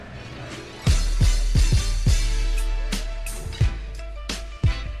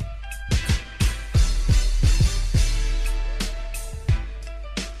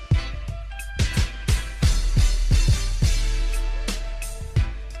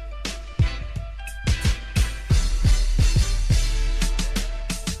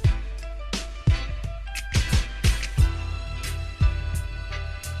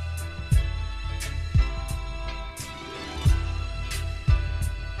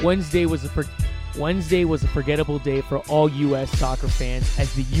Wednesday was a forgettable day for all U.S. soccer fans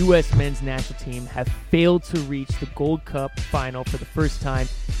as the U.S. men's national team have failed to reach the Gold Cup final for the first time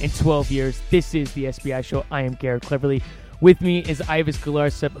in 12 years. This is the SBI Show. I am Garrett Cleverly. With me is Ivis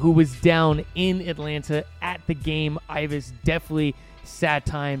Galarcep, who was down in Atlanta at the game. Ivis, definitely sad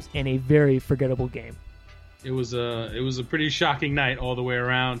times and a very forgettable game. It was a pretty shocking night all the way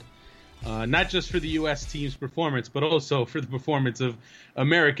around. Not just for the U.S. team's performance, but also for the performance of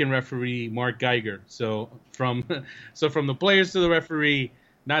American referee Mark Geiger. So from the players to the referee,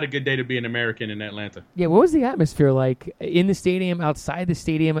 not a good day to be an American in Atlanta. Yeah, what was the atmosphere like in the stadium, outside the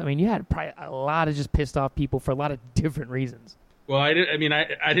stadium? I mean, you had probably a lot of just pissed off people for a lot of different reasons. Well, I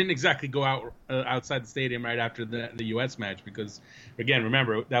didn't exactly go out outside the stadium right after the U.S. match because, again,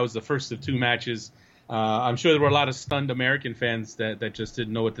 remember, that was the first of two matches. I'm sure there were a lot of stunned American fans that just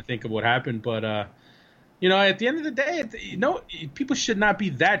didn't know what to think of what happened. But, at the end of the day, people should not be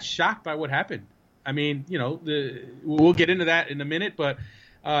that shocked by what happened. I mean, we'll get into that in a minute. But,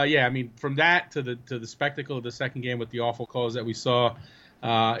 from that to the spectacle of the second game with the awful calls that we saw,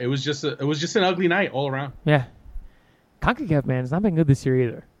 it was just an ugly night all around. Yeah. CONCACAF, man, it's not been good this year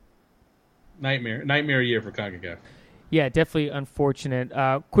either. Nightmare year for CONCACAF. Yeah, definitely unfortunate.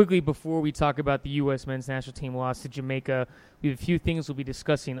 Quickly, before we talk about the U.S. men's national team loss to Jamaica, we have a few things we'll be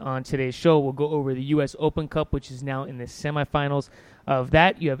discussing on today's show. We'll go over the U.S. Open Cup, which is now in the semifinals of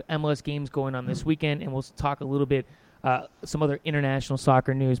that. You have MLS games going on this weekend, and we'll talk a little bit some other international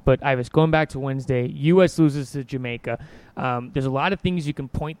soccer news. But, Ivis, going back to Wednesday, U.S. loses to Jamaica. There's a lot of things you can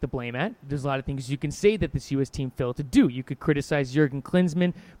point the blame at. There's a lot of things you can say that this U.S. team failed to do. You could criticize Jurgen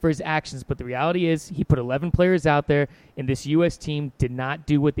Klinsmann for his actions, but the reality is he put 11 players out there, and this U.S. team did not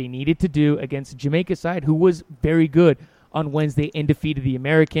do what they needed to do against the Jamaica side, who was very good on Wednesday and defeated the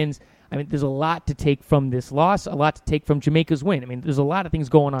Americans. I mean, there's a lot to take from this loss, a lot to take from Jamaica's win. I mean, there's a lot of things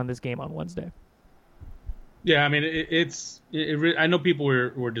going on in this game on Wednesday. Yeah, I mean, I know people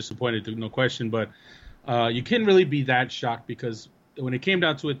were disappointed, no question, but you can't really be that shocked because when it came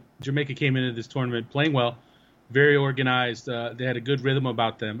down to it, Jamaica came into this tournament playing well, very organized. They had a good rhythm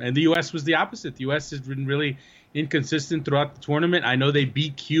about them, and the U.S. was the opposite. The U.S. has been really inconsistent throughout the tournament. I know they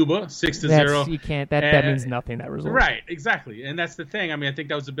beat Cuba 6-0. You can't. That means nothing. That result. Right, exactly, and that's the thing. I mean, I think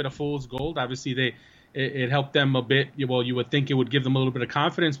that was a bit of fool's gold. Obviously, it helped them a bit. Well, you would think it would give them a little bit of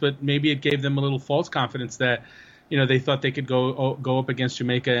confidence, but maybe it gave them a little false confidence that, they thought they could go up against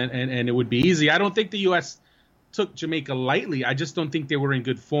Jamaica and it would be easy. I don't think the U.S. took Jamaica lightly. I just don't think they were in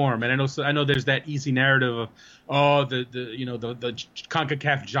good form. And I know there's that easy narrative of the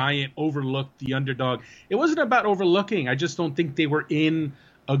CONCACAF giant overlooked the underdog. It wasn't about overlooking. I just don't think they were in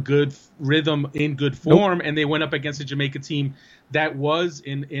a good rhythm, in good form, and they went up against a Jamaica team that was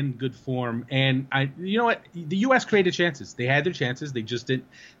in good form. And you know what? The U.S. created chances. They had their chances. They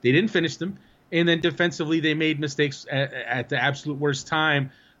didn't finish them. And then defensively, they made mistakes at the absolute worst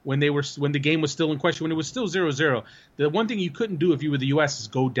time when the game was still in question, when it was still 0-0. The one thing you couldn't do if you were the U.S. is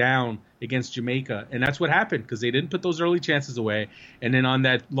go down against Jamaica, and that's what happened because they didn't put those early chances away. And then on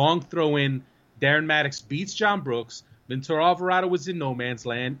that long throw-in, Darren Maddox beats John Brooks. Ventura Alvarado was in no man's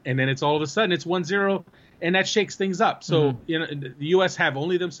land, and then it's all of a sudden it's 1-0, and that shakes things up. So the U.S. have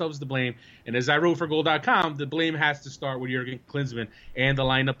only themselves to blame, and as I wrote for Goal.com, the blame has to start with Jurgen Klinsmann and the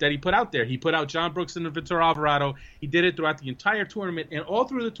lineup that he put out there. He put out John Brooks and Ventura Alvarado. He did it throughout the entire tournament, and all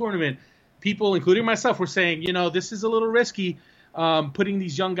through the tournament, people, including myself, were saying, this is a little risky putting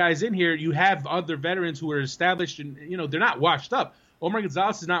these young guys in here. You have other veterans who are established, and they're not washed up. Omar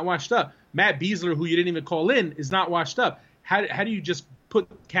Gonzalez is not washed up. Matt Beasler, who you didn't even call in, is not washed up. How do you just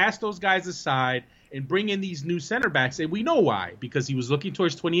cast those guys aside and bring in these new center backs? And we know why, because he was looking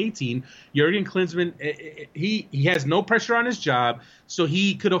towards 2018. Jurgen Klinsmann, he has no pressure on his job, so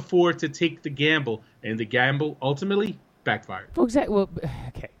he could afford to take the gamble, and the gamble ultimately backfired. Well, exactly. Well,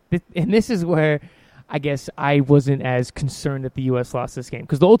 okay. And this is where I guess I wasn't as concerned that the U.S. lost this game,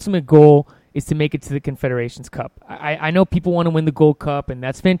 because the ultimate goal is to make it to the Confederations Cup. I know people want to win the Gold Cup, and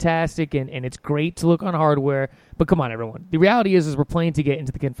that's fantastic, and it's great to look on hardware, but come on, everyone. The reality is we're playing to get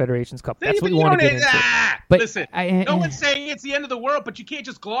into the Confederations Cup. That's what we want to get into. But listen, no one's saying it's the end of the world, but you can't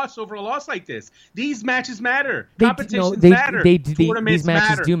just gloss over a loss like this. These matches matter. Competitions matter. These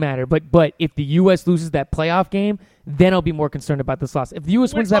matches do matter, but if the U.S. loses that playoff game, then I'll be more concerned about this loss. If the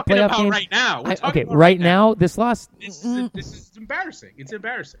U.S. wins that playoff game, right now, right now, this loss, this is embarrassing. It's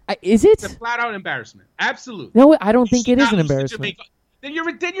embarrassing. Is it? It's a flat out embarrassment. Absolutely. No, I don't think it is an embarrassment. Then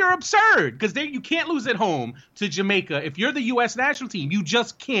you're absurd, because you can't lose at home to Jamaica. If you're the U.S. national team, you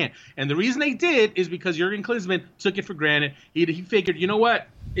just can't. And the reason they did is because Jurgen Klinsmann took it for granted. He figured, you know what?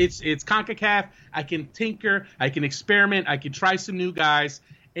 It's CONCACAF. I can tinker. I can experiment. I can try some new guys.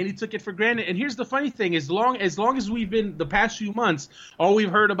 and he took it for granted. And here's the funny thing: as long as we've been the past few months, all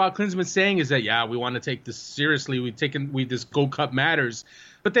we've heard about Klinsmann saying is that we want to take this seriously. This Gold Cup matters.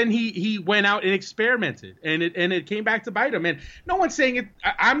 But then he went out and experimented, and it came back to bite him. And no one's saying it.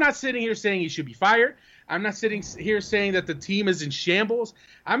 I'm not sitting here saying he should be fired. I'm not sitting here saying that the team is in shambles.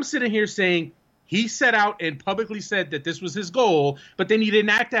 I'm sitting here saying he set out and publicly said that this was his goal, but then he didn't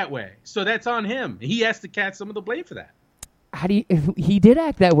act that way. So that's on him. He has to catch some of the blame for that. He did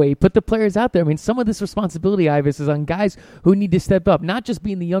act that way. He put the players out there. I mean, some of this responsibility, Ivis, is on guys who need to step up, not just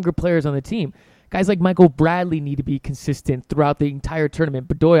being the younger players on the team. Guys like Michael Bradley need to be consistent throughout the entire tournament.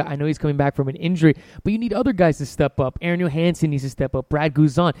 Bedoya, I know he's coming back from an injury, but you need other guys to step up. Aaron Johansson needs to step up. Brad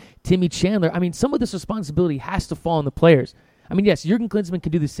Guzan, Timmy Chandler. I mean, some of this responsibility has to fall on the players. I mean, yes, Jurgen Klinsmann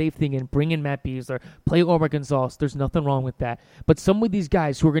can do the safe thing and bring in Matt Besler, play Omar Gonzalez. There's nothing wrong with that. But some of these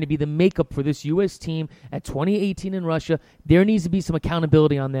guys who are going to be the makeup for this U.S. team at 2018 in Russia, there needs to be some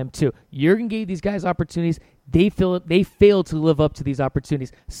accountability on them too. Jurgen gave these guys opportunities. They failed to live up to these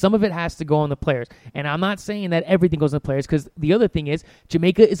opportunities. Some of it has to go on the players. And I'm not saying that everything goes on the players, because the other thing is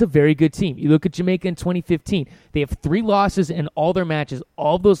Jamaica is a very good team. You look at Jamaica in 2015. They have 3 losses in all their matches.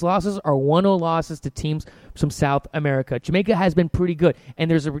 All of those losses are 1-0 losses to teams from South America. Jamaica has been pretty good. And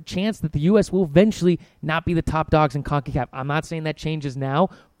there's a chance that the U.S. will eventually not be the top dogs in CONCACAF. I'm not saying that changes now,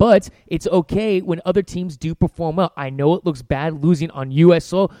 but it's okay when other teams do perform well. I know it looks bad losing on U.S.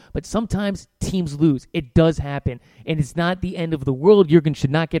 soil, but sometimes teams lose. It does happen, and it's not the end of the world. Jurgen should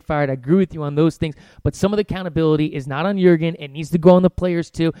not get fired. I agree with you on those things, but some of the accountability is not on Jurgen. It needs to go on the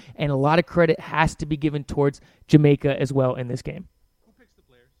players too, and a lot of credit has to be given towards Jamaica as well in this game. Who picks the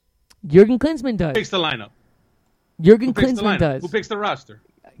players? Jurgen Klinsmann does. Who picks the lineup? Jurgen Klinsmann does. Who picks the roster?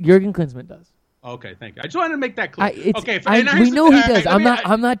 Jurgen Klinsmann does. Okay, thank you. I just wanted to make that clear. We know he does. I'm not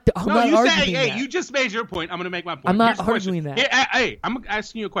arguing that. Hey, you just made your point. I'm going to make my point. I'm not arguing that. Hey, I'm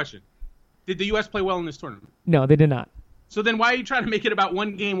asking you a question. Did the U.S. play well in this tournament? No, they did not. So then why are you trying to make it about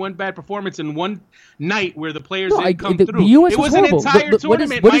one game, one bad performance, and one night where the players didn't come through? The U.S. It was an horrible. entire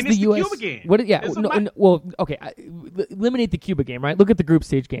tournament what is minus the US, Cuba game. Okay. Eliminate the Cuba game, right? Look at the group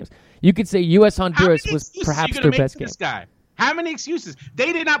stage games. You could say U.S.-Honduras was perhaps their best game. How many excuses?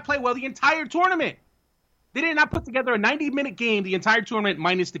 They did not play well the entire tournament. They did not put together a 90-minute game the entire tournament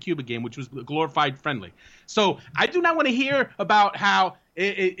minus the Cuba game, which was glorified friendly. So I do not want to hear about how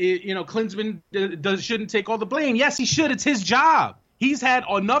Klinsmann shouldn't take all the blame. Yes, he should. It's his job. He's had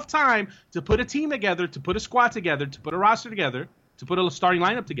enough time to put a team together, to put a squad together, to put a roster together, to put a starting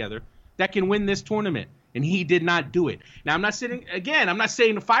lineup together that can win this tournament. And he did not do it. Now, I'm not saying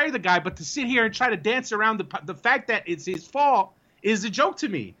to fire the guy, but to sit here and try to dance around the fact that it's his fault is a joke to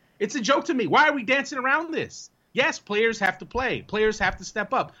me. It's a joke to me. Why are we dancing around this? Yes, players have to play. Players have to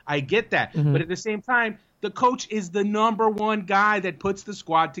step up. I get that. Mm-hmm. But at the same time, the coach is the number one guy that puts the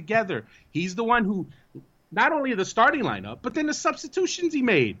squad together. He's the one who not only the starting lineup, but then the substitutions he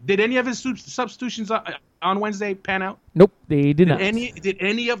made. Did any of his substitutions on Wednesday pan out? Nope, they did not. Did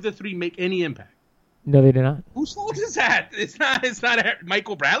any of the 3 make any impact? No, they did not. Whose fault is that? It's not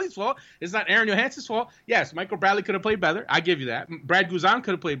Michael Bradley's fault. It's not Aaron Johansson's fault. Yes, Michael Bradley could have played better. I give you that. Brad Guzan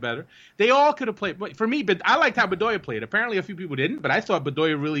could have played better. They all could have played. But for me, I liked how Bedoya played. Apparently, a few people didn't, but I thought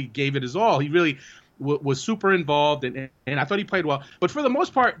Bedoya really gave it his all. He really was super involved, and I thought he played well. But for the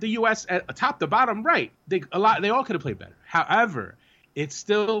most part, the U.S. at top to bottom, right? They all could have played better. However, it's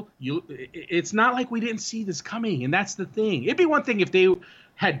still it's not like we didn't see this coming, and that's the thing. It'd be one thing if they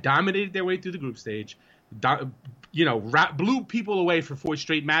had dominated their way through the group stage, blew people away for 4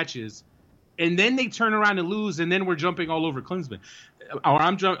 straight matches, and then they turn around and lose, and then we're jumping all over Klinsmann. Or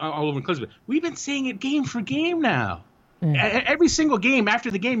I'm jumping all over Klinsmann. We've been saying it game for game now. Every single game after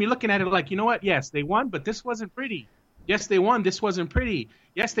the game, you're looking at it like, you know what? Yes, they won, but this wasn't pretty. Yes, they won. This wasn't pretty.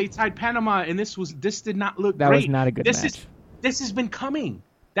 Yes, they tied Panama, and this did not look great. That was not a good match. This has been coming.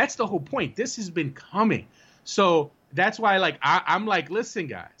 That's the whole point. This has been coming. So that's why, I'm like, listen,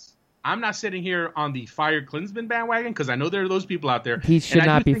 guys, I'm not sitting here on the fired Klinsmann bandwagon because I know there are those people out there. He should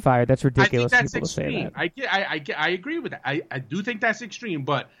not be fired. That's ridiculous. I think that's extreme. I agree with that. I do think that's extreme,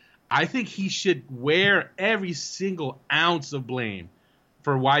 but I think he should wear every single ounce of blame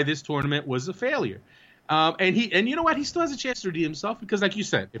for why this tournament was a failure. And you know what? He still has a chance to redeem himself because, like you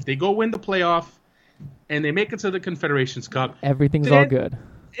said, if they go win the playoff and they make it to the Confederations Cup, everything's all good.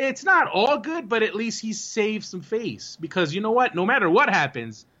 It's not all good, but at least he saved some face because you know what? No matter what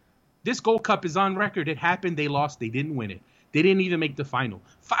happens, this Gold Cup is on record. It happened. They lost. They didn't win it. They didn't even make the final.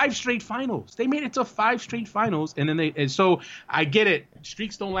 5 straight finals. They made it to 5 straight finals, and so I get it.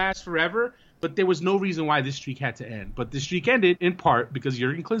 Streaks don't last forever, but there was no reason why this streak had to end. But the streak ended in part because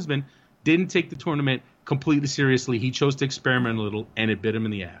Jurgen Klinsmann didn't take the tournament completely seriously. He chose to experiment a little, and it bit him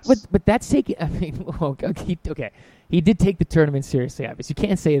in the ass. But that's taking. I mean, okay. He did take the tournament seriously, obviously. You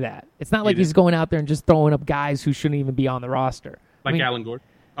can't say that. It's not like he's going out there and just throwing up guys who shouldn't even be on the roster. Like Alan Gordon.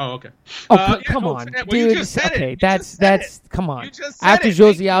 Oh, okay. Come on, well, dude. You just said okay, it. that's come on. You just said After it.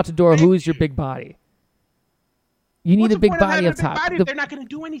 Josie Altidore, who is your big body? You need a big body up top. They're not going to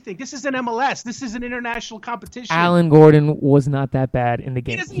do anything. This is an MLS. This is an international competition. Alan Gordon was not that bad in the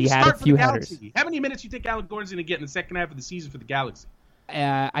game. He had a few headers. How many minutes do you think Alan Gordon's going to get in the second half of the season for the Galaxy?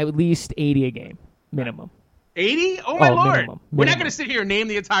 At least 80 a game, minimum. 80? Oh my Lord! Minimum. We're not going to sit here and name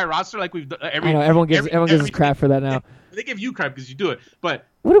the entire roster like we've done. I know everyone gives us crap for that now. They give you crap because you do it, but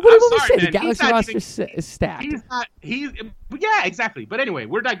what do we say? Man, the Galaxy roster is stacked. Yeah, exactly. But anyway,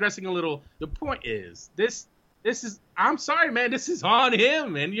 we're digressing a little. The point is this is. I'm sorry, man. This is on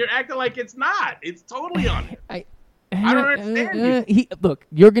him, and you're acting like it's not. It's totally on him. I don't understand you. Look,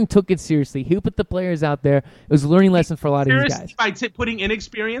 Jurgen took it seriously. He put the players out there. It was a learning lesson for a lot of these guys. By putting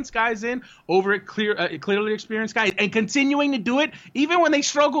inexperienced guys in over clearly experienced guys and continuing to do it even when they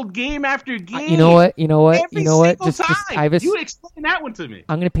struggled game after game. You know what? Just Ivis, you explain that one to me.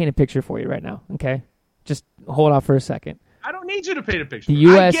 I'm going to paint a picture for you right now, okay? Just hold off for a second. I don't need you to paint a picture. The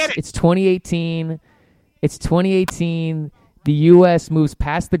U.S., it's 2018. It's 2018. The U.S. moves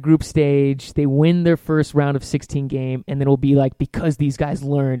past the group stage. They win their first round of 16 game, and then it'll be like, because these guys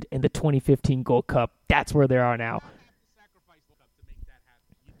learned in the 2015 Gold Cup, that's where they are now.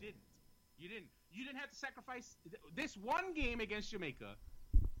 You didn't have to sacrifice this one game against Jamaica.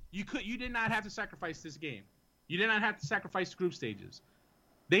 You did not have to sacrifice this game. You did not have to sacrifice the group stages.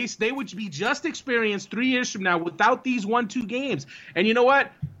 They would be just experienced 3 years from now without these 1-2 games. And you know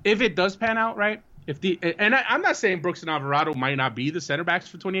what? If it does pan out, right? I'm not saying Brooks and Alvarado might not be the center backs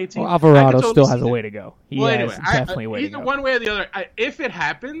for 2018. Well, Alvarado still has a way to go. He has definitely a way to go. Either one way or the other. If it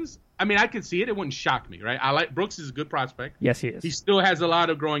happens, I mean, I could see it. It wouldn't shock me, right? I like Brooks is a good prospect. Yes, he is. He still has a lot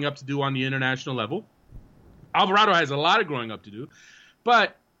of growing up to do on the international level. Alvarado has a lot of growing up to do,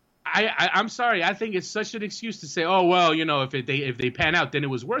 but I'm sorry. I think it's such an excuse to say, oh well, if they pan out, then it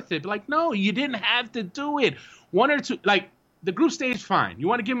was worth it. But like, no, you didn't have to do it. One or two, like. The group stage, fine. You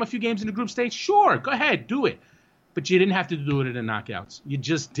want to give him a few games in the group stage? Sure, go ahead, do it. But you didn't have to do it in the knockouts. You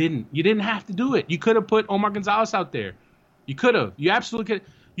just didn't. You didn't have to do it. You could have put Omar Gonzalez out there. You could have. You absolutely could.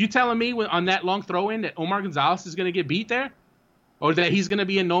 You telling me on that long throw-in that Omar Gonzalez is going to get beat there? Or that he's going to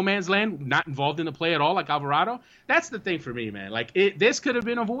be in no man's land, not involved in the play at all, like Alvarado? That's the thing for me, man. Like, this could have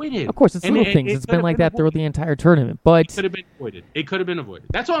been avoided. Of course, it's little things. It's been like that throughout the entire tournament. But it could have been avoided. It could have been avoided.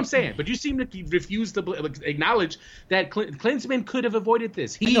 That's what I'm saying. But you seem to refuse to acknowledge that Klinsmann could have avoided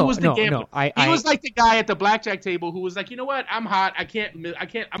this. He was the gambler. He was like the guy at the blackjack table who was like, you know what? I'm hot. I can't.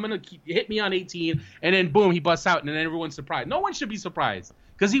 I'm going to hit me on 18. And then, boom, he busts out. And then everyone's surprised. No one should be surprised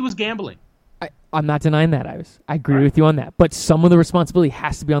because he was gambling. I'm not denying that, Ivis. I agree with you on that. But some of the responsibility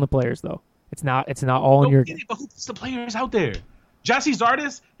has to be on the players, though. It's not all on your. But who puts the players out there? Jossie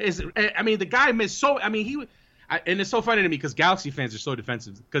Zardes is. I mean, the guy missed so. I mean, and it's so funny to me because Galaxy fans are so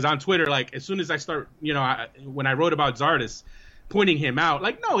defensive. Because on Twitter, like as soon as I start, when I wrote about Zardes, pointing him out,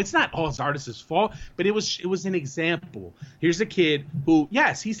 like, no, it's not all Zardes' fault, but it was an example. Here's a kid who,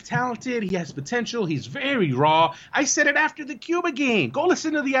 yes, he's talented, he has potential, he's very raw. I said it after the Cuba game. Go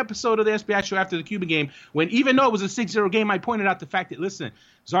listen to the episode of the SBI Show after the Cuba game, when even though it was a 6-0 game, I pointed out the fact that, listen,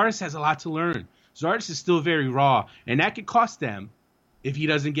 Zardes has a lot to learn. Zardes is still very raw, and that could cost them if he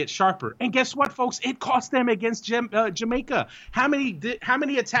doesn't get sharper. And guess what, folks? It cost them against Jamaica. How many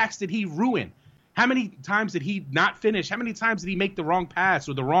attacks did he ruin? How many times did he not finish? How many times did he make the wrong pass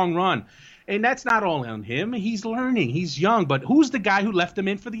or the wrong run? And that's not all on him. He's learning. He's young. But who's the guy who left him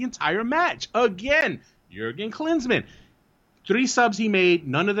in for the entire match? Again, Jurgen Klinsmann. 3 subs he made.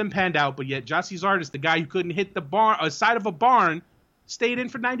 None of them panned out. But yet Jossie Zardes, the guy who couldn't hit the side of a barn, stayed in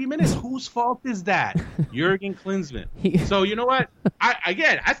for 90 minutes. Whose fault is that? Jurgen Klinsmann. So you know what?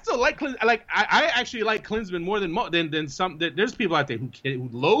 I still like Klinsmann. I actually like Klinsmann more than some. There's people out there who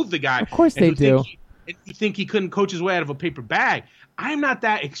loathe the guy. Of course they do. You think he couldn't coach his way out of a paper bag. I'm not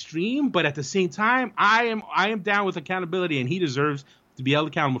that extreme, but at the same time, I am down with accountability, and he deserves to be held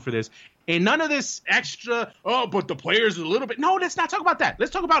accountable for this. And none of this extra. Oh, but the players a little bit. No, let's not talk about that.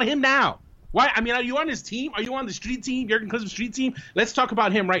 Let's talk about him now. Why? I mean, are you on his team? Are you on the street team, Jurgen Klinsmann street team? Let's talk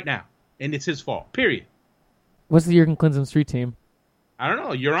about him right now. And it's his fault, period. What's the Jurgen Klinsmann street team? I don't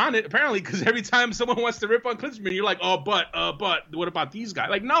know. You're on it, apparently, because every time someone wants to rip on Klinsmann, you're like, oh, but what about these guys?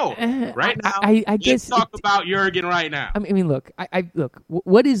 Like, no. Right now, I guess let's talk about Jurgen right now. I mean, look. Look,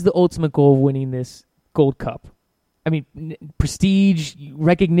 what is the ultimate goal of winning this Gold Cup? I mean, prestige,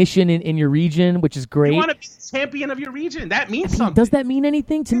 recognition in your region, which is great. You want to be the champion of your region. That means something. Does that mean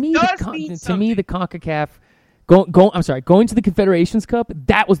anything to me? To me, the CONCACAF. Going to the Confederations Cup,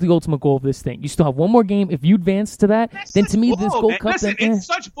 that was the ultimate goal of this thing. You still have one more game. If you advance to that, then to me, bull, this Gold Cup... Listen, it's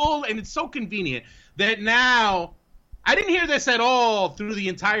such bull, and it's so convenient that now... I didn't hear this at all through the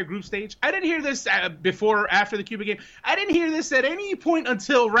entire group stage. I didn't hear this before or after the Cuba game. I didn't hear this at any point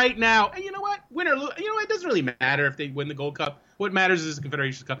until right now. And you know what? Win or lose, it doesn't really matter if they win the Gold Cup. What matters is the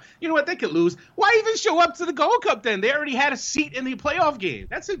Confederations Cup. You know what? They could lose. Why even show up to the Gold Cup then? They already had a seat in the playoff game.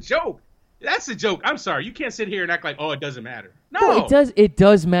 That's a joke. That's a joke. I'm sorry. You can't sit here and act like, it doesn't matter. No, it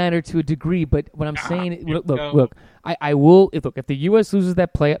does matter to a degree. But what I'm saying, look. I will. If the U.S. loses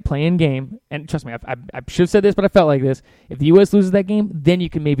that play-in game, and trust me, I should have said this, but I felt like this. If the U.S. loses that game, then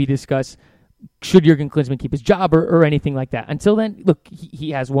you can maybe discuss should Jurgen Klinsmann keep his job or anything like that. Until then, look,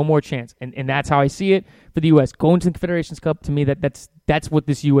 he has one more chance, and that's how I see it for the U.S. Going to the Confederations Cup, to me, that's what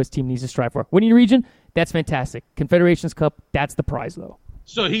this U.S. team needs to strive for. Winning your region, that's fantastic. Confederations Cup, that's the prize, though.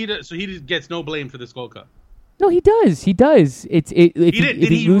 So he gets no blame for this Gold Cup. No, he does. He does. If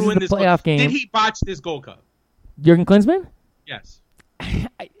he loses ruin the playoff game, did he botch this Gold Cup? Jurgen Klinsmann? Yes.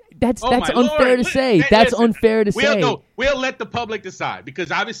 That's unfair to say. That's unfair to say. We'll let the public decide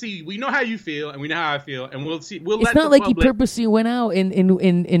because obviously we know how you feel and we know how I feel and we'll see. It's not like he purposely went out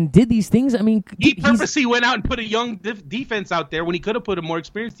and did these things. I mean, he purposely went out and put a young defense out there when he could have put a more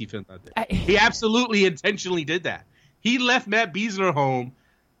experienced defense out there. He absolutely intentionally did that. He left Matt Besler home,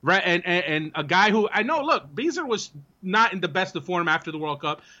 right? And a guy who I know. Look, Besler was not in the best of form after the World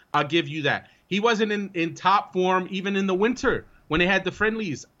Cup. I'll give you that. He wasn't in top form even in the winter when they had the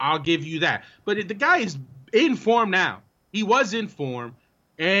friendlies. I'll give you that. But the guy is in form now. He was in form,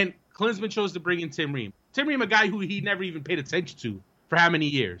 and Klinsmann chose to bring in Tim Ream. Tim Ream, a guy who he never even paid attention to for how many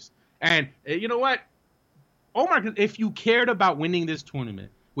years. And you know what? Omar, if you cared about winning this tournament,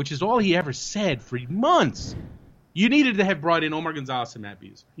 which is all he ever said for months, you needed to have brought in Omar Gonzalez and Matt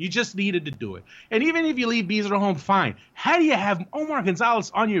Besler. You just needed to do it. And even if you leave Besler home, fine. How do you have Omar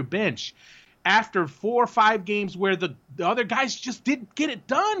Gonzalez on your bench after 4 or 5 games where the other guys just didn't get it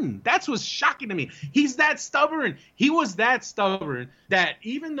done? That's what's shocking to me. He's that stubborn. He was that stubborn that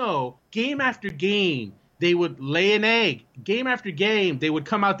even though game after game they would lay an egg, game after game they would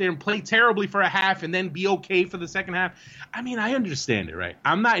come out there and play terribly for a half and then be okay for the second half. I mean, I understand it, right?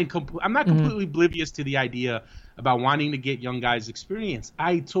 I'm not completely oblivious to the idea about wanting to get young guys experience.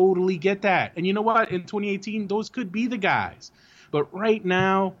 I totally get that. And you know what? In 2018, those could be the guys. But right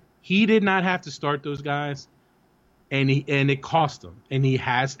now, he did not have to start those guys, and it cost him. And he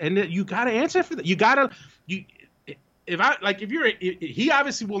has, and you got to answer for that. He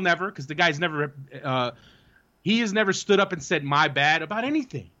obviously will never, because the guy's never, he has never stood up and said my bad about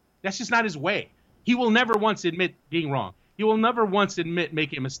anything. That's just not his way. He will never once admit being wrong. He will never once admit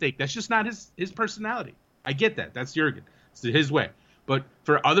making a mistake. That's just not his personality. I get that. That's Jurgen. It's his way. But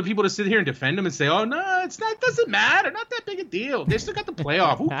for other people to sit here and defend him and say, oh, no, it's not, doesn't matter. Not that big a deal. They still got the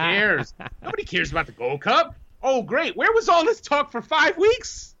playoff. Who cares? Nobody cares about the Gold Cup. Oh, great. Where was all this talk for 5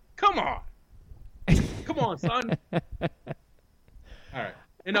 weeks? Come on. Come on, son. All right.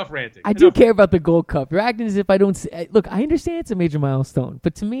 Enough ranting. I do care about the Gold Cup. You're acting as if I don't see. Look, I understand it's a major milestone.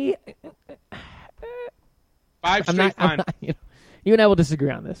 But to me, 5 straight finals. You and I will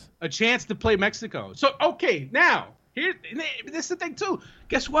disagree on this. A chance to play Mexico. So, okay, now, this is the thing, too.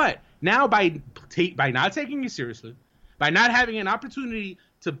 Guess what? Now, by not taking it seriously, by not having an opportunity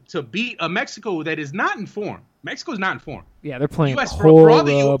to beat a Mexico that is not in form. Mexico's not in form. Yeah, they're playing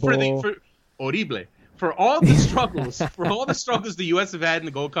horrible. For all the struggles the U.S. have had in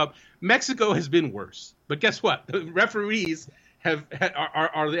the Gold Cup, Mexico has been worse. But guess what? The referees are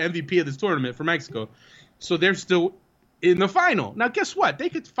the MVP of this tournament for Mexico. So they're still in the final. Now, guess what? They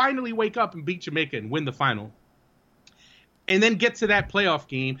could finally wake up and beat Jamaica and win the final. And then get to that playoff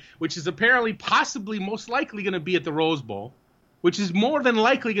game, which is apparently possibly most likely going to be at the Rose Bowl, which is more than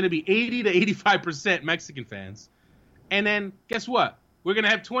likely going to be 80 to 85% Mexican fans. And then guess what? We're going to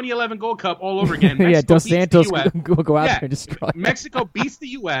have 2011 Gold Cup all over again. Yeah, Dos Santos will go out there and destroy it. Mexico beats the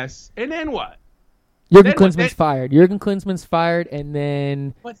U.S. And then what? Jurgen Klinsmann's fired. Jurgen Klinsmann's fired, and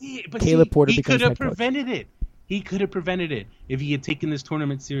then Caleb Porter becomes head coach. He could have prevented it if he had taken this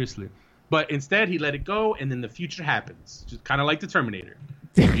tournament seriously. But instead, he let it go, and then the future happens. Just kind of like the Terminator.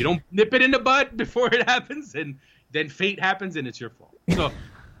 You don't nip it in the bud before it happens, and then fate happens, and it's your fault. So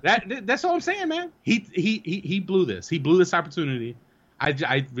that's all I'm saying, man. He blew this. He blew this opportunity.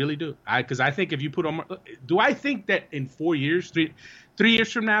 I really do. Because I think if you put on, do I think that in 4 years, 3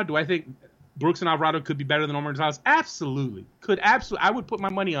 years from now, do I think Brooks and Alvarado could be better than Omar Gonzalez? Absolutely. I would put my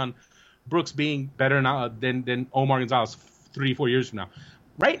money on Brooks being better now than Omar Gonzalez 3-4 years from now.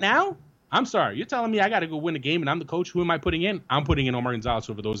 Right now, I'm sorry. You're telling me I got to go win a game and I'm the coach. Who am I putting in? I'm putting in Omar Gonzalez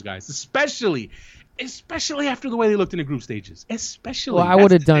over those guys, especially after the way they looked in the group stages. Especially. Well, I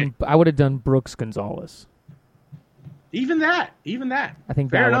would have done Brooks Gonzalez. Even that. I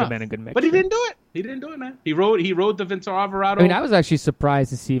think that would have been a good mix. But he didn't do it. He didn't do it, man. He rode the Ventura Alvarado. I mean, I was actually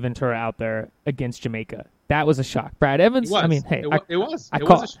surprised to see Ventura out there against Jamaica. That was a shock. Brad Evans. I mean, hey,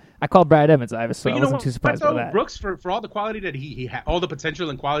 I called Brad Evans, Ivis, so I wasn't too surprised by that. Brooks, for all the quality that he had, all the potential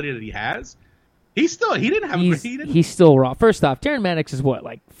and quality that he has, he's still raw. First off, Darren Maddox is what,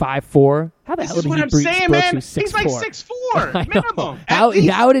 like 5'4"? How the hell did he beat Brooks, who's 6'4"? He's like 6'4", minimum. How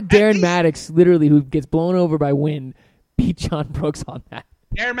did Darren Maddox, literally, who gets blown over by wind, beat John Brooks on that?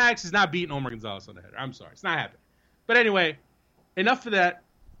 Darren Maddox is not beating Omar Gonzalez on the header. I'm sorry. It's not happening. But anyway, enough of that.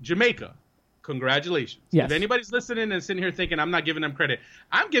 Jamaica, congratulations. Yes. If anybody's listening and sitting here thinking I'm not giving them credit,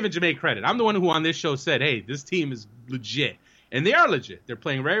 I'm giving Jamaica credit. I'm the one who on this show said, hey, this team is legit. And they are legit. They're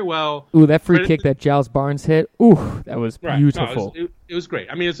playing very well. Ooh, that free kick that Giles Barnes hit. Ooh, that was beautiful. No, it was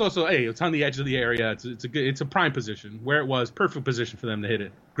great. I mean, it's also, it's on the edge of the area. It's a prime position where it was. Perfect position for them to hit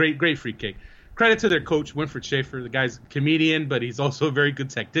it. Great free kick. Credit to their coach, Winfred Schaefer. The guy's a comedian, but he's also a very good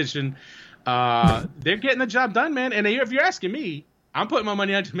tactician. They're getting the job done, man. And if you're asking me, I'm putting my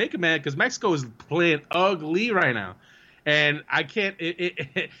money on Jamaica, man, because Mexico is playing ugly right now. And I can't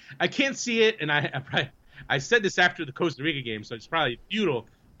I can't see it. And I said this after the Costa Rica game, so it's probably futile.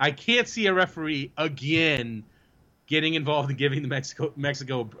 I can't see a referee again getting involved and giving the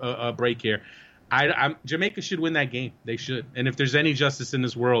Mexico a break here. Jamaica should win that game. They should. And if there's any justice in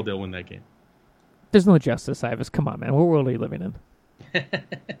this world, they'll win that game. There's no justice, Ivis. Come on, man. What world are you living in?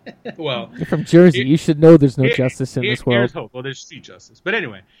 Well, you're from Jersey. You should know there's no justice in this world. Here's hope. Well, there's street justice. But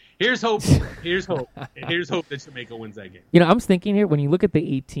anyway, here's hope. Here's hope that Jamaica wins that game. You know, I'm thinking here, when you look at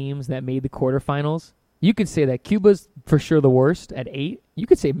the 8 teams that made the quarterfinals, you could say that Cuba's for sure the worst at 8. You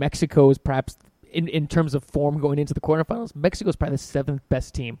could say Mexico is perhaps, in terms of form going into the quarterfinals, Mexico's probably the 7th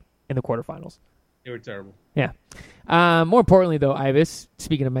best team in the quarterfinals. They were terrible. Yeah. More importantly, though, Ivis,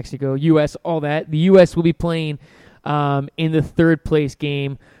 speaking of Mexico, U.S., all that, the U.S. will be playing in the third place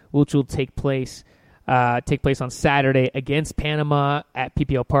game, which will take place on Saturday against Panama at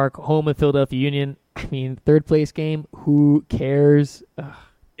PPL Park, home of Philadelphia Union. I mean, third place game, who cares? Ugh.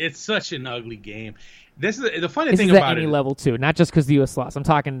 It's such an ugly game. This is the funny thing about it. This is at any level too, not just because the U.S. lost. I'm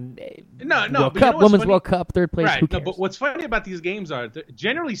talking World Cup, Women's World Cup, third place. Right. Who cares? No, but what's funny about these games are,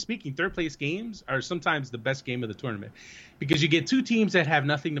 generally speaking, third place games are sometimes the best game of the tournament because you get 2 teams that have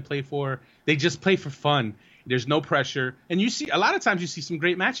nothing to play for. They just play for fun. There's no pressure, and you see a lot of times you see some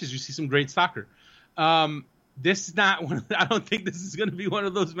great matches. You see some great soccer. This is not one. I don't think this is going to be one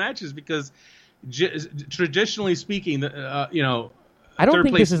of those matches because traditionally speaking, I don't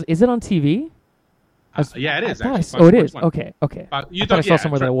think this is. Is it on TV? Yeah, it is. It is. Okay. I thought I saw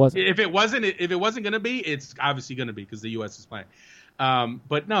somewhere that it wasn't. If it wasn't going to be, it's obviously going to be because the U.S. is playing.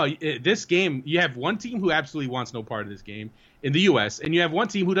 But no, this game, you have one team who absolutely wants no part of this game in the U.S., and you have one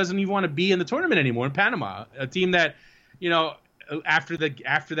team who doesn't even want to be in the tournament anymore in Panama. A team that, after that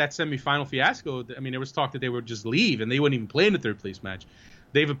semifinal fiasco, I mean, there was talk that they would just leave and they wouldn't even play in the third place match.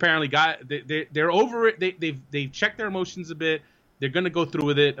 They've apparently they're over it. They've checked their emotions a bit. They're going to go through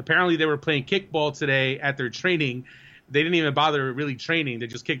with it. Apparently, they were playing kickball today at their training. They didn't even bother really training. They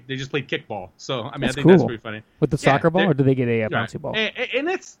just played kickball. So I mean, I think that's pretty funny. With the soccer ball, or do they get a bouncy ball? And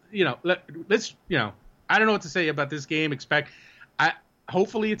it's let's I don't know what to say about this game.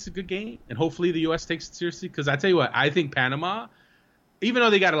 Hopefully it's a good game, and hopefully the U.S. takes it seriously. Because I tell you what, I think Panama, even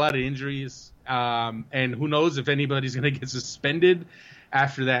though they got a lot of injuries, and who knows if anybody's going to get suspended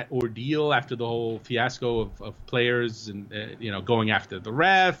after that ordeal, after the whole fiasco of players and going after the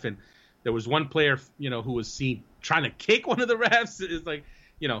ref, and there was one player who was seen trying to kick one of the refs. It's like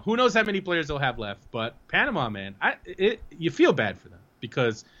who knows how many players they'll have left. But Panama, man, you feel bad for them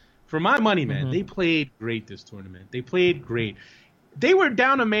because for my money, man, they played great this tournament. They played great. They were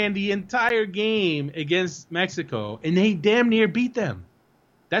down a man the entire game against Mexico, and they damn near beat them.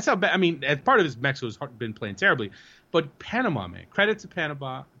 That's how bad. I mean, as part of this, Mexico's been playing terribly. But Panama, man, credit to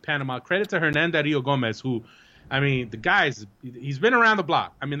Panama, credit to Hernan Darío Gomez, who, I mean, he's been around the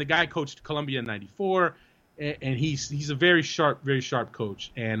block. I mean, the guy coached Colombia in '94, and he's a very sharp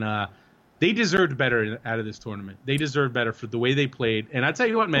coach. And they deserved better out of this tournament. They deserved better for the way they played. And I tell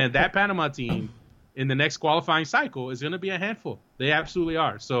you what, man, that Panama team in the next qualifying cycle is going to be a handful. They absolutely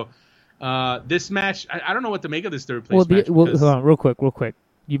are. So this match, I don't know what to make of this third place match. Hold on, real quick.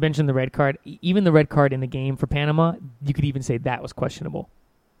 You mentioned the red card. Even the red card in the game for Panama, you could even say that was questionable.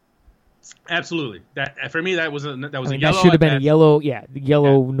 Absolutely. That for me, that was a yellow. That should have been a yellow. Yeah,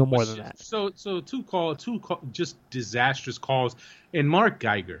 yellow, no more than that. So two just disastrous calls. And Mark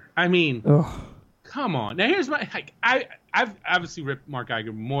Geiger. I mean, come on. Now here's my. I've obviously ripped Mark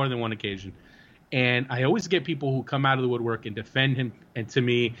Geiger more than one occasion, and I always get people who come out of the woodwork and defend him and to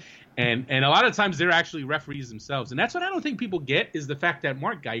me, and a lot of times they're actually referees themselves, and that's what I don't think people get is the fact that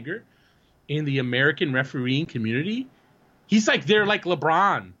Mark Geiger, in the American refereeing community, they're like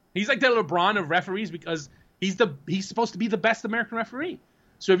LeBron. He's like the LeBron of referees because he's supposed to be the best American referee.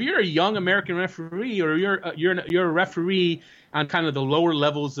 So if you're a young American referee or you're a referee on kind of the lower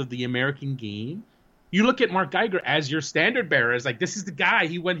levels of the American game, you look at Mark Geiger as your standard bearer. As like, this is the guy.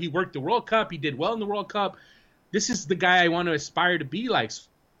 He worked the World Cup. He did well in the World Cup. This is the guy I want to aspire to be like.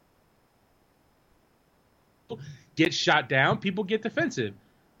 Get shot down. People get defensive.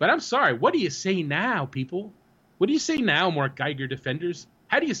 But I'm sorry. What do you say now, people? What do you say now, Mark Geiger defenders?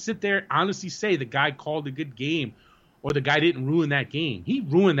 How do you sit there and honestly say the guy called a good game or the guy didn't ruin that game? He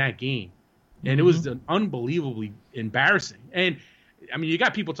ruined that game. And it was unbelievably embarrassing. And, I mean, you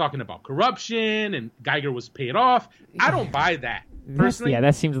got people talking about corruption and Geiger was paid off. I don't buy that, personally.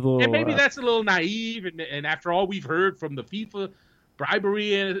 That seems a little... And maybe that's a little naive. And after all we've heard from the FIFA,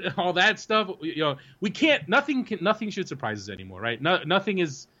 bribery and all that stuff, we can't... Nothing should surprise us anymore, right? Nothing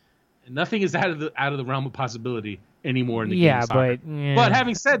is out of the realm of possibility anymore in the game of soccer. But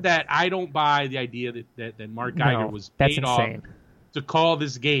having said that, I don't buy the idea that Mark Geiger was paid off to call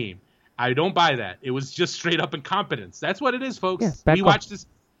this game. I don't buy that. It was just straight up incompetence. That's what it is, folks. Yeah,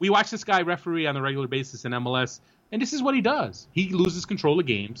 we watch this guy referee on a regular basis in MLS, and this is what he does. He loses control of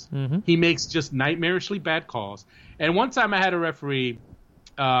games. Mm-hmm. He makes just nightmarishly bad calls. And one time I had a referee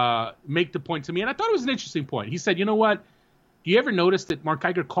make the point to me, and I thought it was an interesting point. He said, you know what? Do you ever notice that Mark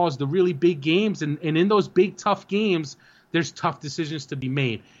Geiger calls the really big games, and in those big, tough games, there's tough decisions to be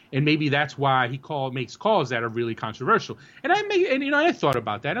made, and maybe that's why he makes calls that are really controversial. And I thought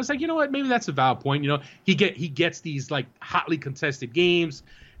about that. And I was like, you know what? Maybe that's a valid point. He gets these like hotly contested games,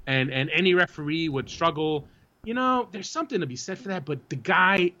 and any referee would struggle. There's something to be said for that. But the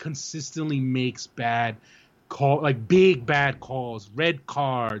guy consistently makes big bad calls, red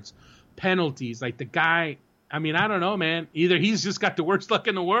cards, penalties. Like the guy. I mean, I don't know, man. Either he's just got the worst luck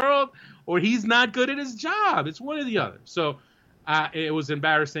in the world or he's not good at his job. It's one or the other. So it was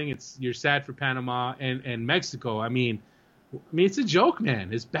embarrassing. You're sad for Panama and Mexico. I mean, it's a joke,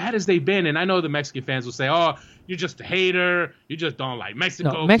 man. As bad as they've been. And I know the Mexican fans will say, oh, you're just a hater. You just don't like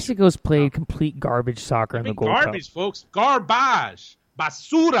Mexico. No, Mexico's played complete garbage soccer in the Gold Cup. Garbage, folks. Garbage.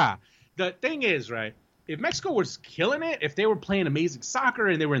 Basura. The thing is, right, if Mexico was killing it, if they were playing amazing soccer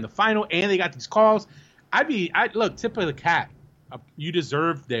and they were in the final and they got these calls, look, tip of the cap. You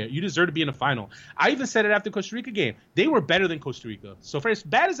deserve to be in the final. I even said it after the Costa Rica game. They were better than Costa Rica. So for as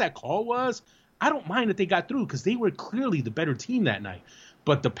bad as that call was, I don't mind that they got through because they were clearly the better team that night.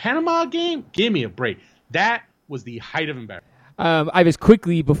 But the Panama game, give me a break. That was the height of embarrassment. Ives,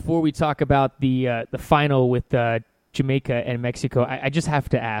 quickly before we talk about the final with Jamaica and Mexico, I just have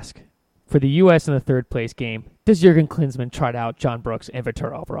to ask, for the U.S. in the third place game, does Jurgen Klinsmann trot out John Brooks and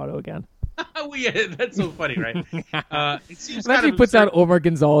Vitor Alvarado again? Oh, yeah, that's so funny, right? It seems Imagine he puts out Omar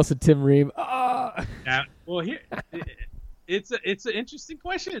Gonzalez and Tim Ream. Yeah, well, here it's an interesting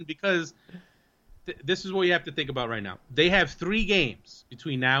question because this is what you have to think about right now. They have 3 games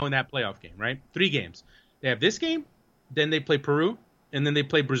between now and that playoff game, right? 3 games. They have this game, then they play Peru, and then they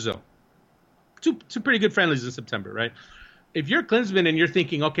play Brazil. Two pretty good friendlies in September, right? If you're Klinsmann and you're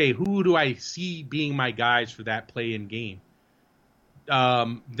thinking, okay, who do I see being my guys for that play-in game?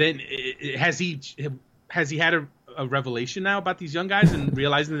 Then has he had a revelation now about these young guys and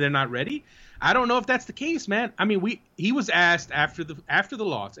realizing that they're not ready? I don't know if that's the case, man. I mean, he was asked after the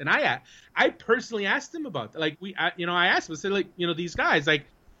loss, and I personally asked him about that. Like I asked him, I said, like, these guys, like,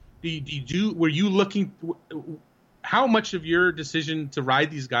 were you looking? How much of your decision to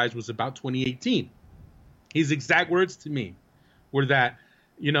ride these guys was about 2018? His exact words to me were that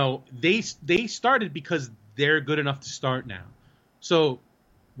they started because they're good enough to start now. So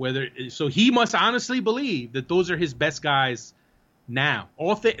he must honestly believe that those are his best guys now.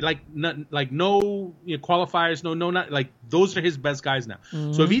 No qualifiers, not like those are his best guys now.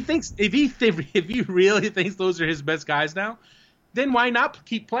 Mm-hmm. So if he really thinks those are his best guys now, then why not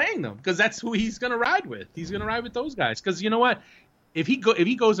keep playing them? Because that's who he's gonna ride with. He's gonna ride with those guys. Because you know what? If he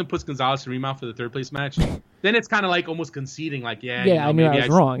goes and puts Gonzalez and Ream out for the third place match, then it's kind of like almost conceding, like, I knew I was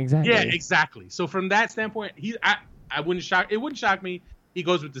wrong. Exactly. Yeah, exactly. So from that standpoint, it wouldn't shock me. He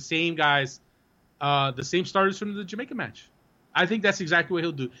goes with the same guys, the same starters from the Jamaica match. I think that's exactly what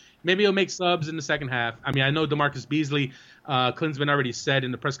he'll do. Maybe he'll make subs in the second half. I mean, I know DeMarcus Beasley, Klinsmann already said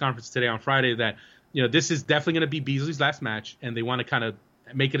in the press conference today on Friday that, this is definitely going to be Beasley's last match, and they want to kind of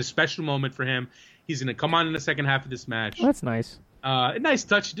make it a special moment for him. He's going to come on in the second half of this match. Well, that's nice. A nice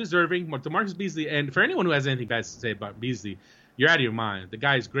touch, deserving. DeMarcus Beasley, and for anyone who has anything bad to say about Beasley, you're out of your mind. The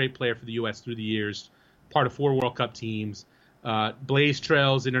guy is a great player for the U.S. through the years, part of 4 World Cup teams, blazed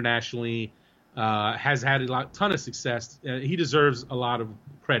trails internationally, has had a ton of success. He deserves a lot of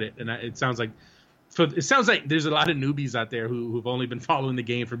credit, and it sounds like there's a lot of newbies out there who've only been following the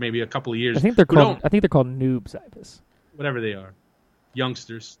game for maybe a couple of years. I think they're called noobs, Ibis. Whatever they are,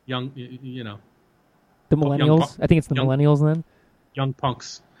 youngsters, young, the millennials. I think it's the millennials then. Young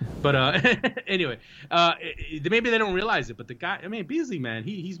punks. But anyway, maybe they don't realize it, but the guy, Beasley, man,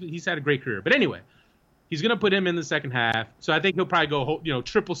 he's had a great career. But anyway, he's going to put him in the second half. So I think he'll probably go,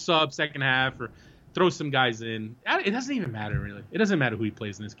 triple sub second half or throw some guys in. It doesn't even matter, really. It doesn't matter who he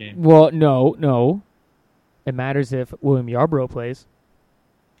plays in this game. Well, no. It matters if William Yarbrough plays.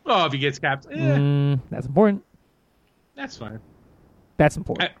 Oh, if he gets capped. That's important. That's fine. That's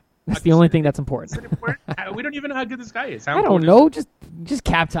important. That's the only thing that's important. We don't even know how good this guy is. I don't know. Just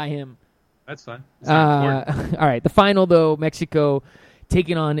cap tie him. That's fine. All right. The final, though, Mexico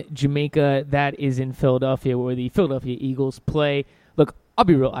taking on Jamaica. That is in Philadelphia, where the Philadelphia Eagles play. Look, I'll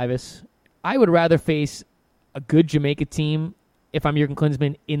be real, Ibis. I would rather face a good Jamaica team if I'm Jurgen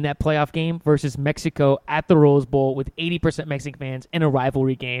Klinsmann in that playoff game versus Mexico at the Rose Bowl with 80% Mexican fans in a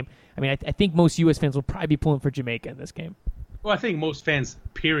rivalry game. I mean, I think most U.S. fans will probably be pulling for Jamaica in this game. Well, I think most fans,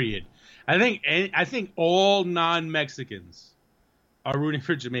 period. I think all non-Mexicans are rooting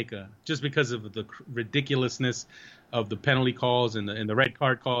for Jamaica just because of the ridiculousness of the penalty calls and the red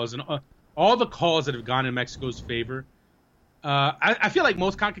card calls and all the calls that have gone in Mexico's favor. I feel like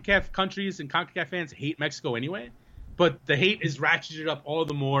most CONCACAF countries and CONCACAF fans hate Mexico anyway, but the hate is ratcheted up all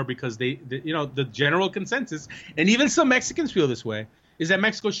the more because the general consensus, and even some Mexicans feel this way, is that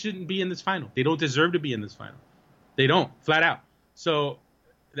Mexico shouldn't be in this final. They don't deserve to be in this final. They don't, flat out. So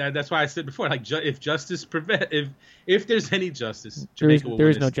that's why I said before, like, if justice if there's any justice, Jamaica will win. There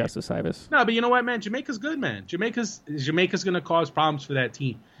is no justice, Ibis. No, but you know what, man? Jamaica's good, man. Jamaica's going to cause problems for that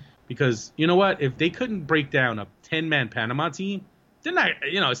team because you know what? If they couldn't break down a 10-man Panama team, they're not.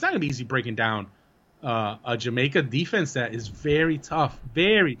 It's not going to be easy breaking down a Jamaica defense that is very tough,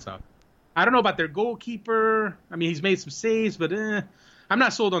 very tough. I don't know about their goalkeeper. I mean, he's made some saves, but I'm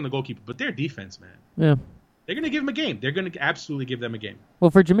not sold on the goalkeeper. But their defense, man. Yeah. They're going to give them a game. They're going to absolutely give them a game. Well,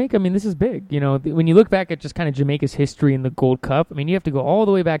 for Jamaica, I mean, this is big. When you look back at just kind of Jamaica's history in the Gold Cup, I mean, you have to go all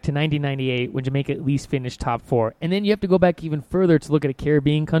the way back to 1998 when Jamaica at least finished top 4. And then you have to go back even further to look at a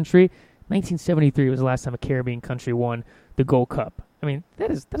Caribbean country. 1973 was the last time a Caribbean country won the Gold Cup. I mean,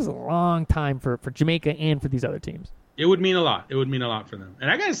 that is a long time for Jamaica and for these other teams. It would mean a lot. It would mean a lot for them. And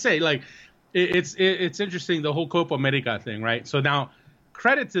I got to say, like, it's interesting, the whole Copa America thing, right? So now,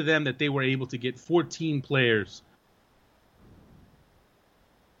 credit to them that they were able to get 14 players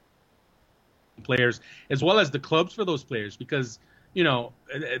as well as the clubs for those players because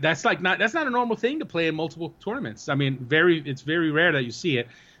that's not a normal thing to play in multiple tournaments. I mean, it's very rare that you see it.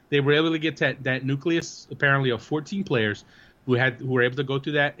 They were able to get that nucleus apparently of 14 players who were able to go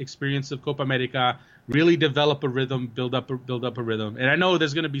through that experience of Copa America, really develop a rhythm, build up a rhythm. And I know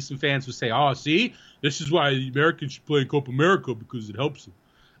there's going to be some fans who say, "Oh, see, this is why the Americans should play Copa America because it helps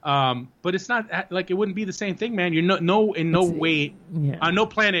them." But it's not like it wouldn't be the same thing, man. In no way, on no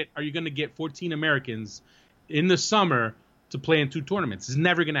planet are you going to get 14 Americans in the summer to play in 2 tournaments. It's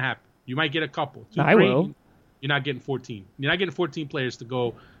never going to happen. You might get a couple. I will. You're not getting 14. You're not getting 14 players to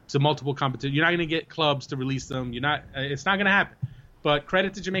go to multiple competitions. You're not going to get clubs to release them. It's not going to happen. But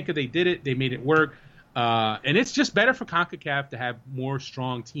credit to Jamaica, they did it. They made it work. And it's just better for CONCACAF to have more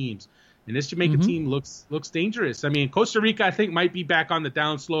strong teams. And this Jamaica team looks dangerous. I mean, Costa Rica, I think, might be back on the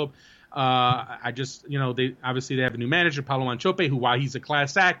downslope. They have a new manager, Paulo Manchope, who, while he's a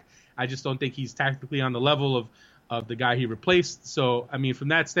class act, I just don't think he's tactically on the level of the guy he replaced. So, I mean, from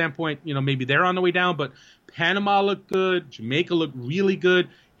that standpoint, maybe they're on the way down. But Panama looked good. Jamaica looked really good.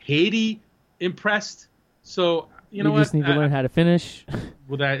 Haiti impressed. So, you know what? Just need to learn how to finish.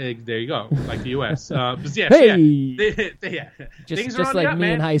 Well, there you go, like the U.S. Just like me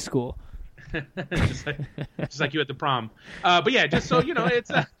man. in high school. just like you at the prom. But yeah, just so you know,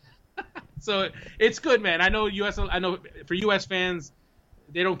 it's so it's good, man. I know for U.S. fans,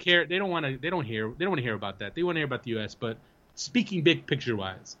 they don't care. They don't want to hear about that. They want to hear about the U.S. But speaking big picture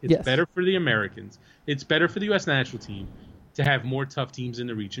wise, it's better for the Americans. It's better for the U.S. national team to have more tough teams in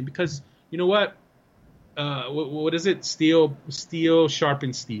the region because you know what? What is it? Steel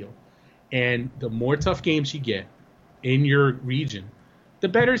sharpens steel, and the more tough games you get, in your region, the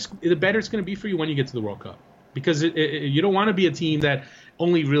better it's going to be for you when you get to the World Cup. Because you don't want to be a team that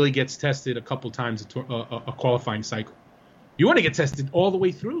only really gets tested a couple times a qualifying cycle. You want to get tested all the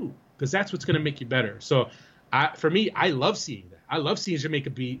way through, because that's what's going to make you better. So, for me, I love seeing that. I love seeing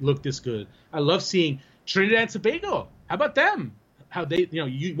Jamaica look this good. I love seeing Trinidad and Tobago. How about them? How they,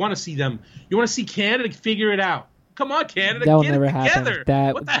 you want to see them. You want to see Canada figure it out. Come on, Canada, that will get never it together.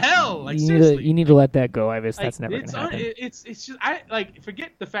 Happen. What the hell? Like, seriously, you need to let that go, Ivis. That's never going to happen. It's just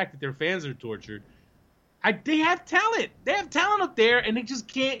forget the fact that their fans are tortured. They have talent. They have talent up there, and they just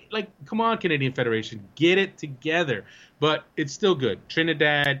can't. Come on, Canadian Federation, get it together. But it's still good.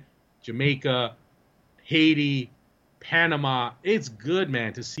 Trinidad, Jamaica, Haiti, Panama. It's good,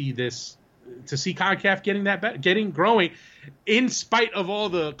 man, to see this. To see CONCACAF growing, in spite of all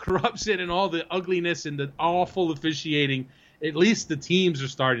the corruption and all the ugliness and the awful officiating. At least the teams are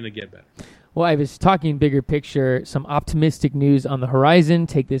starting to get better. Well, I was talking bigger picture. Some optimistic news on the horizon.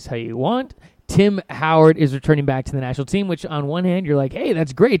 Take this how you want. Tim Howard is returning back to the national team, which on one hand, you're like, hey,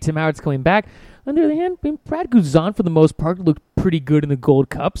 that's great. Tim Howard's coming back. On the other hand, Brad Guzan, for the most part, looked pretty good in the Gold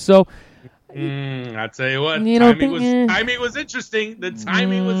Cup. So, I'll tell you what, timing was interesting. The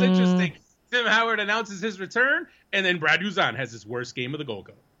timing was interesting. Tim Howard announces his return, and then Brad Guzan has his worst game of the Gold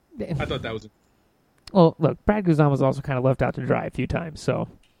Cup. I thought that was well, look, Brad Guzan was also kind of left out to dry a few times. So,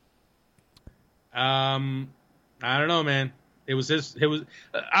 I don't know, man. It was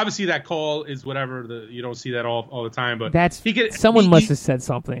obviously that call is whatever. You don't see that all the time, but someone must have said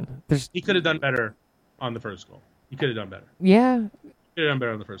something. He could have done better on the first goal. He could have done better. Yeah, he could have done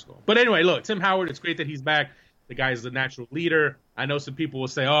better on the first goal. But anyway, look, Tim Howard. It's great that he's back. The guy's the natural leader. I know some people will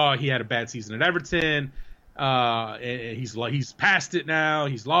say, "Oh, he had a bad season at Everton. And he's past it now.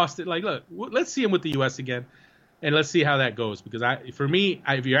 He's lost it." Look, let's see him with the U.S. again, and let's see how that goes. Because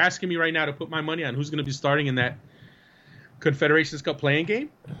if you're asking me right now to put my money on who's going to be starting in that Confederations Cup playing game,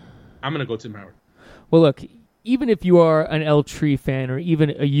 I'm going to go Tim Howard. Well, look, even if you are an El Tri fan or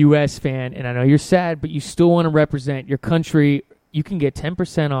even a U.S. fan, and I know you're sad, but you still want to represent your country, you can get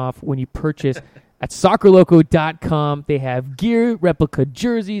 10% off when you purchase at soccerloco.com. They have gear, replica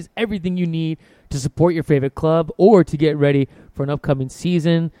jerseys, everything you need to support your favorite club or to get ready for an upcoming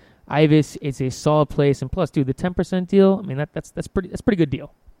season. Ivis, it's a solid place, and plus, dude, the 10% deal. I mean, that's pretty good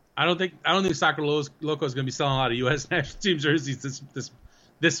deal. I don't think Soccer Loco is going to be selling a lot of U.S. national team jerseys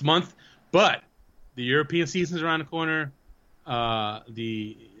this month, but the European season's around the corner.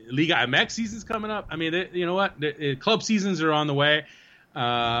 The Liga MX season's coming up. I mean, you know what? The club seasons are on the way.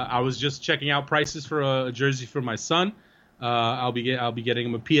 I was just checking out prices for a jersey for my son. I'll be getting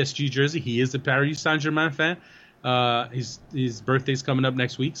him a PSG jersey. He is a Paris Saint-Germain fan. His birthday's coming up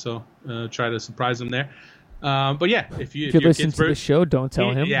next week, so try to surprise him there. But yeah, if you listen to the show, don't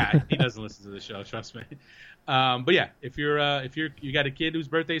tell him. Yeah, he doesn't listen to the show. Trust me. But yeah, if you got a kid whose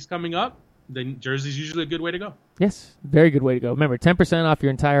birthday's coming up, then jersey's usually a good way to go. Yes, very good way to go. Remember, 10% off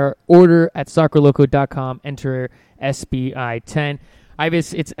your entire order at soccerloco.com. Enter SBI10.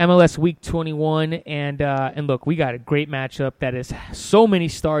 Ivis, it's MLS Week 21, and look, we got a great matchup that has so many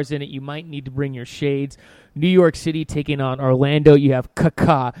stars in it. You might need to bring your shades. New York City taking on Orlando. You have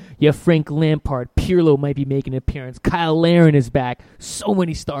Kaká. You have Frank Lampard. Pirlo might be making an appearance. Kyle Larin is back. So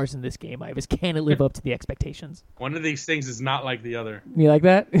many stars in this game, Ivis. Can it live up to the expectations? One of these things is not like the other. You like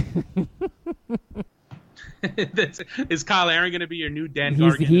that? Is Kyle Larin going to be your new Dan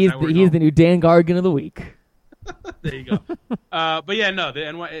Gargan? He's the new Dan Gargan of the week. There you go. But yeah, no,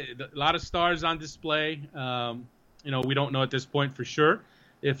 a lot of stars on display. We don't know at this point for sure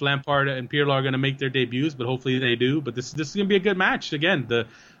if Lampard and Pirlo are going to make their debuts, but hopefully they do. But this is going to be a good match. Again,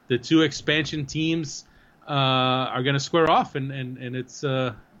 the two expansion teams are going to square off, and it's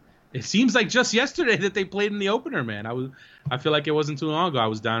it seems like just yesterday that they played in the opener. Man, I feel like it wasn't too long ago. I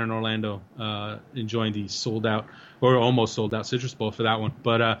was down in Orlando enjoying the sold out or almost sold out Citrus Bowl for that one,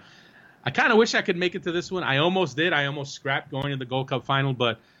 but. I kind of wish I could make it to this one. I almost did. I almost scrapped going to the Gold Cup final,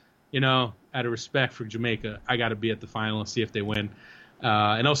 but, out of respect for Jamaica, I got to be at the final and see if they win.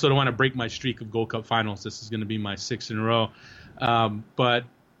 And also don't want to break my streak of Gold Cup finals. This is going to be my 6th in a row. But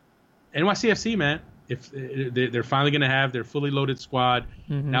NYCFC, man, if they're finally going to have their fully loaded squad,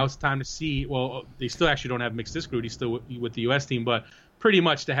 now it's time to see. Well, they still actually don't have Mix Disc Rudy still with the U.S. team, but pretty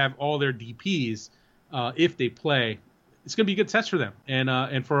much to have all their DPs if they play. It's going to be a good test for them.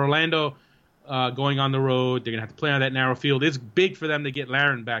 And for Orlando going on the road, they're going to have to play on that narrow field. It's big for them to get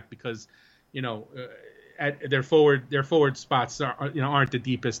Larin back because, at their forward spots aren't the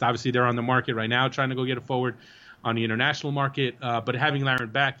deepest. Obviously, they're on the market right now trying to go get a forward on the international market. But having Larin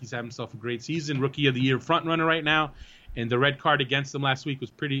back, he's having himself a great season. Rookie of the Year front runner right now. And the red card against them last week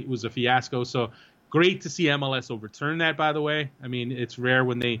was a fiasco. So Great to see MLS overturn that, by the way. I mean, it's rare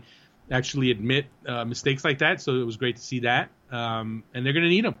when they actually admit mistakes like that, so it was great to see that. And they're going to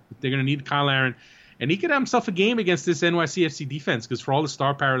need him. They're going to need Kyle Aaron. And he could have himself a game against this NYCFC defense, because for all the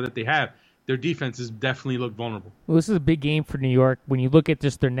star power that they have, their defense has definitely looked vulnerable. Well, this is a big game for New York. When you look at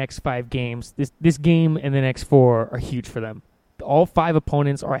just their next 5 games, this game and the next 4 are huge for them. All 5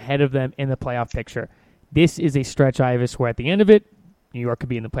 opponents are ahead of them in the playoff picture. This is a stretch, Ivis, where at the end of it, New York could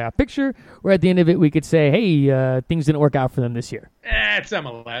be in the playoff picture, or at the end of it, we could say, hey, things didn't work out for them this year. It's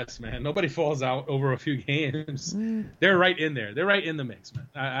MLS, man. Nobody falls out over a few games. They're right in there. They're right in the mix,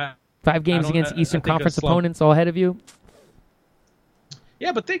 man. 5 games against Eastern Conference opponents all ahead of you?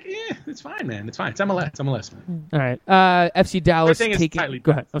 Yeah, but it's fine, man. It's fine. It's MLS, man. All right. FC Dallas taking...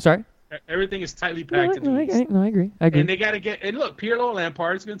 Go ahead. I'm sorry? Everything is tightly packed. No, I agree. And they got to get... And look, Pirlo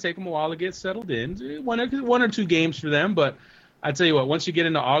Lampard, it's going to take them a while to get settled in. One or 2 games for them, but I tell you what, once you get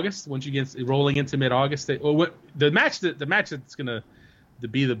into August, once you get rolling into mid-August, the match that's going to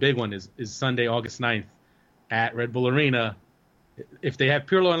be the big one is Sunday, August 9th at Red Bull Arena. If they have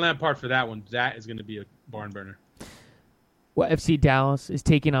Pirlo and Lampard for that one, that is going to be a barn burner. Well, FC Dallas is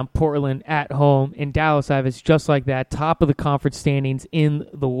taking on Portland at home. In Dallas, Ivis, just like that, top of the conference standings in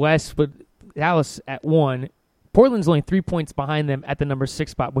the West, but Dallas at 1. Portland's only 3 points behind them at the number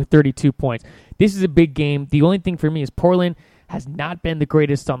 6 spot with 32 points. This is a big game. The only thing for me is Portland has not been the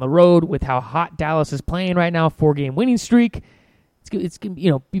greatest on the road with how hot Dallas is playing right now, 4-game winning streak. It's be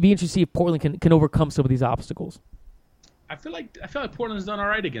interesting to see if Portland can overcome some of these obstacles. I feel like Portland's done all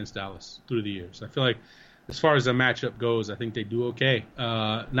right against Dallas through the years. I feel like as far as the matchup goes, I think they do okay.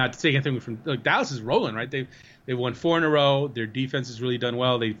 Not to take anything from Dallas is rolling, right? They've won 4 in a row. Their defense has really done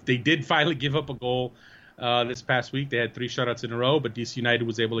well. They did finally give up a goal this past week. They had 3 shutouts in a row, but DC United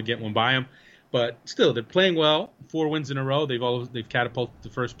was able to get one by them. But still, they're playing well. 4 wins in a row. They've catapulted to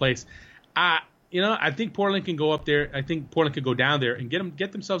first place. I think Portland can go up there. I think Portland could go down there and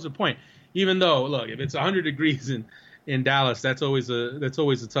get themselves a point. Even though, look, if it's 100 degrees in Dallas, that's always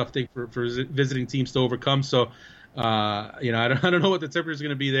a tough thing for visiting teams to overcome. So, I don't know what the temperature is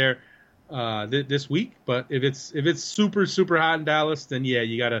going to be there this week. But if it's super super hot in Dallas, then yeah,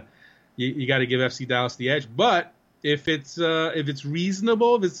 you gotta give FC Dallas the edge. But if it's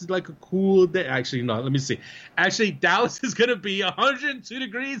reasonable, if it's like a cool day, actually no, let me see. Actually, Dallas is going to be 102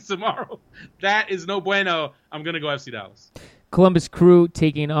 degrees tomorrow. That is no bueno. I'm going to go FC Dallas. Columbus Crew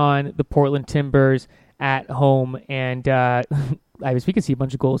taking on the Portland Timbers at home, and we can see a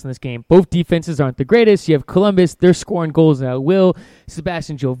bunch of goals in this game. Both defenses aren't the greatest. You have Columbus; they're scoring goals at will.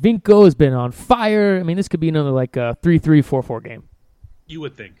 Sebastian Jovinko has been on fire. I mean, this could be another like a 3-3, 4-4 game. You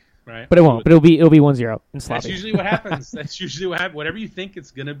would think. Right. But it won't. But it'll be 1-0 in sloppy. That's usually what happens. Whatever you think it's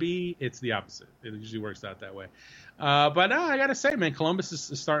gonna be, it's the opposite. It usually works out that way. But I gotta say, man, Columbus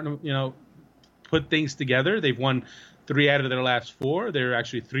is starting to put things together. They've won 3 out of their last 4. They're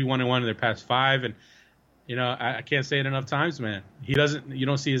actually 3-1-1 in their past 5, and I can't say it enough times, man. You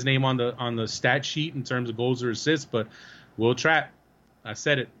don't see his name on the stat sheet in terms of goals or assists, but Will Trapp, I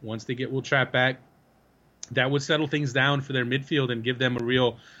said it. Once they get Will Trapp back, that would settle things down for their midfield and give them a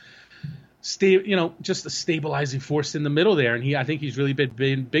real just a stabilizing force in the middle there, and I think he's really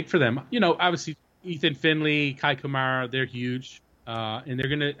been big for them. Obviously Ethan Finley, Kai Kamara, they're huge, and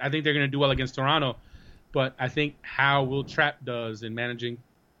I think they're gonna do well against Toronto. But I think how Will Trapp does in managing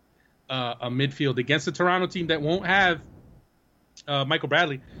a midfield against a Toronto team that won't have Michael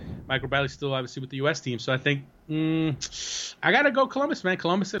Bradley. Michael Bradley's still obviously with the U.S. team, so I think I gotta go Columbus, man.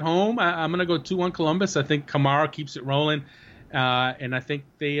 Columbus at home. I'm gonna go 2-1 Columbus. I think Kamara keeps it rolling. And I think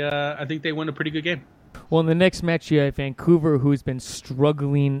they win a pretty good game. Well, in the next match, you have Vancouver, who's been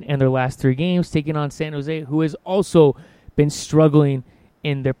struggling in their last 3 games, taking on San Jose, who has also been struggling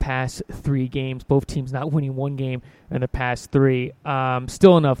in their past 3 games. Both teams not winning 1 game in the past 3.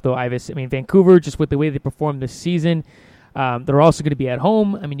 Still enough, though, Ivis. I mean, Vancouver, just with the way they performed this season, they're also going to be at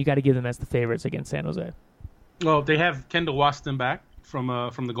home. I mean, you got to give them as the favorites against San Jose. Well, they have Kendall Waston back from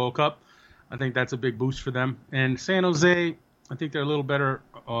the Gold Cup. I think that's a big boost for them. And San Jose, I think they're a little better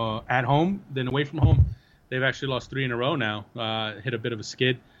at home than away from home. They've actually lost 3 in a row now, hit a bit of a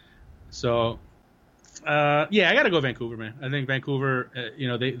skid. So, I got to go Vancouver, man. I think Vancouver,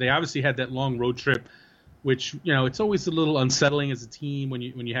 they obviously had that long road trip, which, it's always a little unsettling as a team when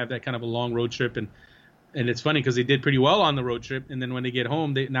you have that kind of a long road trip. And it's funny because they did pretty well on the road trip. And then when they get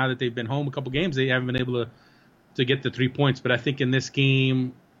home, now that they've been home a couple games, they haven't been able to get the 3 points. But I think in this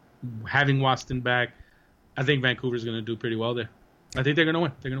game, having Waston back, I think Vancouver's going to do pretty well there. I think they're going to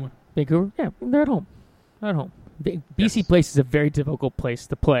win. Vancouver? Yeah, they're at home. BC Place is a very difficult place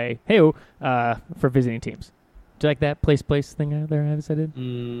to play for visiting teams. Do you like that place thing out there? I did. I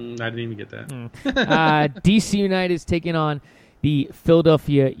didn't even get that. DC United is taking on the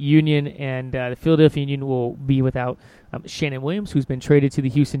Philadelphia Union, and the Philadelphia Union will be without Shannon Williams, who's been traded to the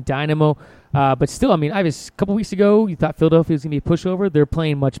Houston Dynamo. But still, I mean, Ives, a couple weeks ago, you thought Philadelphia was going to be a pushover. They're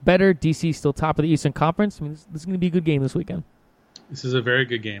playing much better. DC still top of the Eastern Conference. I mean, this is going to be a good game this weekend. This is a very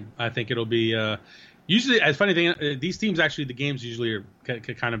good game. I think it'll be usually, as funny thing, these teams actually, the games usually can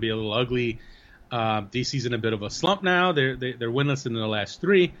kind of be a little ugly. DC's in a bit of a slump now. They're winless in their last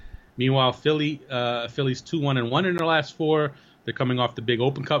 3. Meanwhile, Philly's 2-1-1 in their last 4. They're coming off the big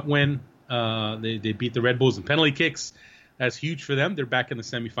Open Cup win. They beat the Red Bulls in penalty kicks. That's huge for them. They're back in the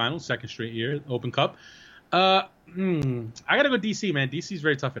semifinals, second straight year, Open Cup. I gotta go DC, man. DC's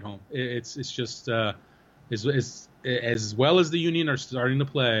very tough at home. It's just as well as the Union are starting to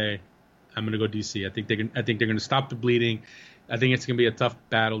play. I'm gonna go DC. I think they're gonna stop the bleeding. I think it's gonna be a tough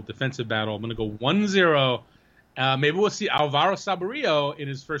battle, defensive battle. I'm gonna go 1-0. Maybe we'll see Alvaro Saborio in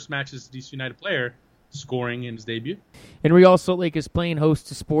his first match as a DC United player, scoring in his debut. And Real Salt Lake is playing host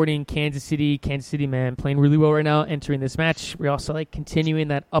to Sporting Kansas City. Kansas City, man, playing really well right now, entering this match. Real Salt Lake continuing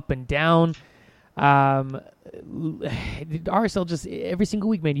that up and down. RSL just every single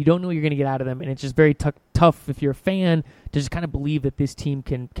week, man, you don't know what you're going to get out of them, and it's just very tough if you're a fan to just kind of believe that this team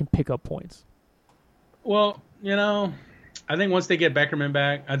can pick up points. Well, I think once they get Beckerman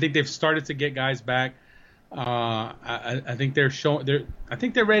back, I think they've started to get guys back. I think they're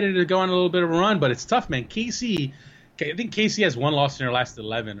ready to go on a little bit of a run, but it's tough, man. I think KC has 1 loss in their last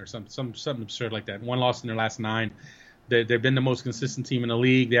 11 or something absurd like that. 1 loss in their last 9. They've been the most consistent team in the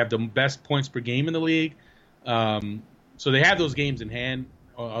league. They have the best points per game in the league. So they have those games in hand.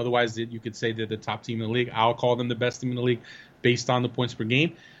 Otherwise, you could say they're the top team in the league. I'll call them the best team in the league based on the points per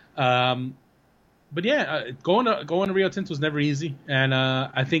game. But yeah, going to Rio Tinto is never easy, and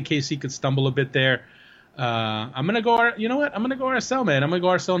I think KC could stumble a bit there. I'm gonna go. You know what? I'm gonna go RSL, man. I'm gonna go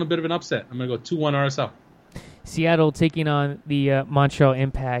RSL in a bit of an upset. I'm gonna go 2-1 RSL. Seattle taking on the Montreal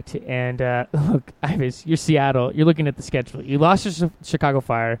Impact, and look, Ives, you're Seattle. You're looking at the schedule. You lost to Chicago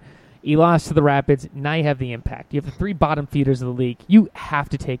Fire. You lost to the Rapids. Now you have the Impact. You have the 3 bottom feeders of the league. You have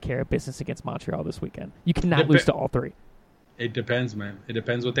to take care of business against Montreal this weekend. You cannot lose to all 3. It depends, man. It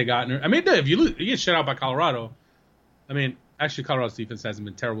depends what they got. I mean, if you lose, you get shut out by Colorado. I mean, actually, Colorado's defense hasn't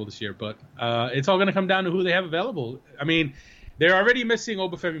been terrible this year, but it's all going to come down to who they have available. I mean, they're already missing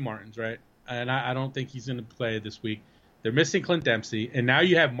Obafemi Martins, right? And I don't think he's going to play this week. They're missing Clint Dempsey, and now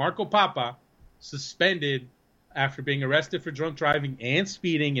you have Marco Papa suspended after being arrested for drunk driving and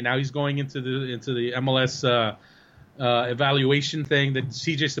speeding, and now he's going into the MLS evaluation thing that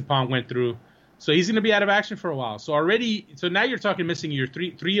CJ Sapong went through. So he's going to be out of action for a while. So now you're talking missing your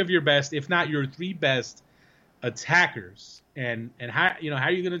three of your best, if not your 3 best attackers, and how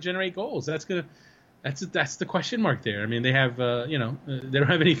are you going to generate goals? That's the question mark there. I mean, they have they don't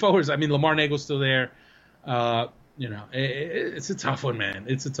have any forwards. I mean, Lamar Nagel's still there. It's a tough one, man.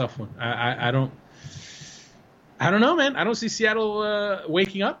 It's a tough one. I don't know, man. I don't see Seattle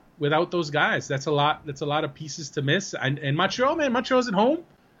waking up without those guys. That's a lot of pieces to miss. And Montreal, man. Montreal's at home.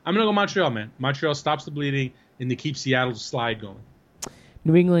 I'm gonna go Montreal, man. Montreal stops the bleeding and they keep Seattle's slide going.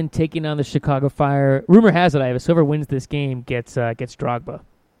 New England taking on the Chicago Fire. Rumor has it, Ives, whoever wins this game gets Drogba.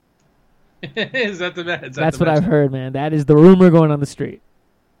 That's what I've heard, man. That is the rumor going on the street.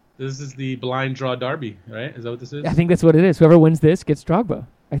 This is the blind draw derby, right? Is that what this is? I think that's what it is. Whoever wins this gets Drogba.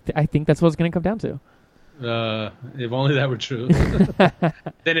 I think that's what it's going to come down to. If only that were true.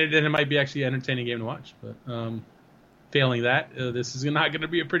 then it might be actually an entertaining game to watch. But failing that, this is not going to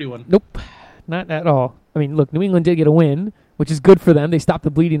be a pretty one. Nope, not at all. I mean, look, New England did get a win, which is good for them. They stopped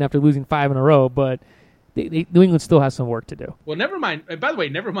the bleeding after losing 5 in a row, but New England still has some work to do. Well, never mind. By the way,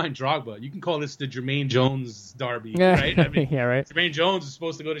 never mind Drogba. You can call this the Jermaine Jones derby, right? I mean, yeah, right. Jermaine Jones is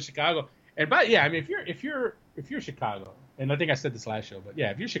supposed to go to Chicago, and I mean, if you're Chicago, and I think I said this last show, but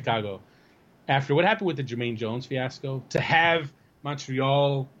yeah, if you're Chicago, after what happened with the Jermaine Jones fiasco, to have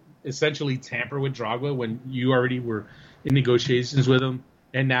Montreal essentially tamper with Drogba when you already were in negotiations with him,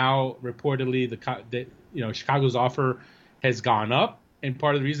 and now reportedly Chicago's offer has gone up. And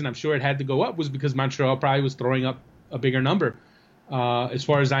part of the reason I'm sure it had to go up was because Montreal probably was throwing up a bigger number. As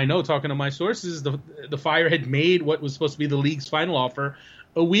far as I know, talking to my sources, the Fire had made what was supposed to be the league's final offer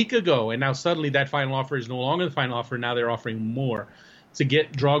a week ago. And now suddenly that final offer is no longer the final offer. Now they're offering more to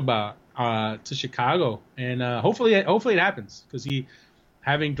get Drogba to Chicago. And hopefully it happens, because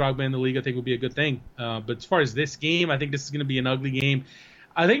having Drogba in the league, I think, will be a good thing. But as far as this game, I think this is going to be an ugly game.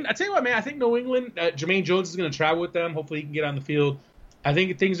 I tell you what, man, I think New England, Jermaine Jones is going to travel with them. Hopefully he can get on the field. I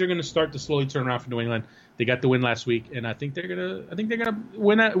think things are going to start to slowly turn around for New England. They got the win last week, and I think they're gonna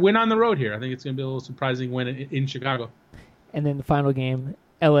win on the road here. I think it's going to be a little surprising win in Chicago. And then the final game,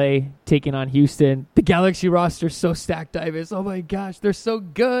 LA taking on Houston. The Galaxy roster's so stacked, Davis. Oh my gosh, they're so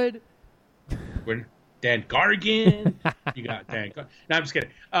good. We're Dan Gargan. You got Dan. No, I'm just kidding.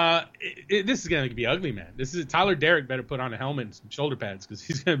 This is going to be ugly, man. Tyler Derrick better put on a helmet and some shoulder pads because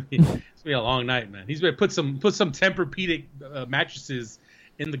it's going to be a long night, man. He's better put some Tempur-Pedic mattresses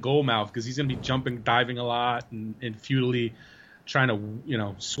in the goal mouth because he's going to be jumping, diving a lot, and futilely trying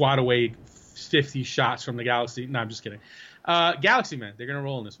to swat away 50 shots from the Galaxy. No, I'm just kidding. Galaxy, man, they're going to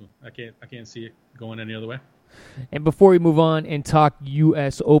roll in this one. I can't see it going any other way. And before we move on and talk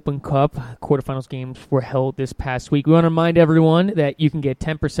U.S. Open Cup, quarterfinals games were held this past week. We want to remind everyone that you can get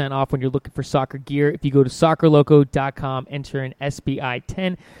 10% off when you're looking for soccer gear. If you go to soccerloco.com, enter in SBI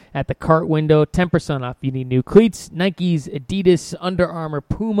 10 at the cart window, 10% off. You need new cleats, Nikes, Adidas, Under Armour,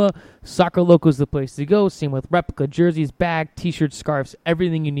 Puma. Soccer Loco is the place to go. Same with replica jerseys, bag, T-shirts, scarves,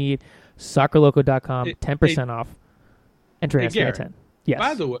 everything you need. Soccerloco.com, 10% off. Enter in SBI 10. Yes.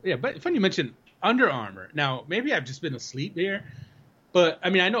 By the way, but funny you mentioned Under Armour. Now, maybe I've just been asleep here, but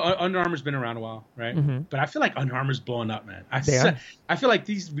I mean, I know Under Armour's been around a while, right? Mm-hmm. But I feel like Under Armour's blowing up, man. I feel like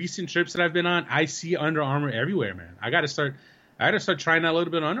these recent trips that I've been on, I see Under Armour everywhere, man. I got to start trying out a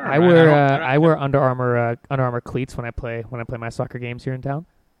little bit of Under Armour. I wear Under Armour cleats when I play my soccer games here in town.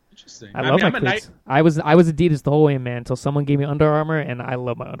 Interesting. I love my cleats. I was Adidas the whole way, man, until someone gave me Under Armour, and I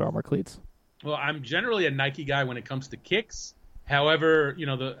love my Under Armour cleats. Well, I'm generally a Nike guy when it comes to kicks. However,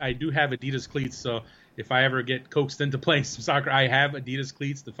 I do have Adidas cleats, so if I ever get coaxed into playing some soccer, I have Adidas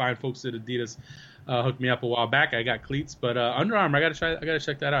cleats. The fine folks at Adidas hooked me up a while back. I got cleats, but Under Armour, I gotta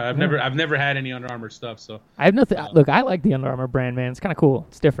check that out. I've never had any Under Armour stuff, so I have nothing. Look, I like the Under Armour brand, man. It's kind of cool.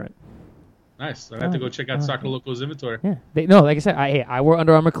 It's different. Nice. I have to go check out Soccer Loco's inventory. Yeah. Like I said, I wore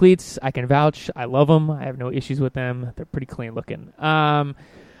Under Armour cleats. I can vouch. I love them. I have no issues with them. They're pretty clean looking.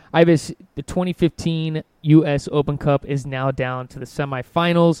 Ivis, the 2015 U.S. Open Cup is now down to the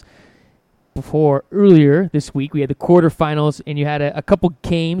semifinals. Before earlier this week, we had the quarterfinals, and you had a couple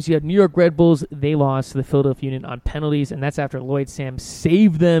games. You had New York Red Bulls. They lost to the Philadelphia Union on penalties, and that's after Lloyd Sam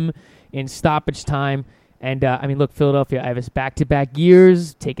saved them in stoppage time. And, look, Philadelphia, Ivis, back-to-back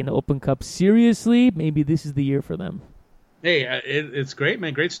years, taking the Open Cup seriously. Maybe this is the year for them. Hey, it's great,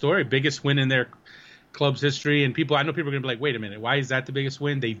 man. Great story. Biggest win in their club's history, and I know people are going to be like, wait a minute, why is that the biggest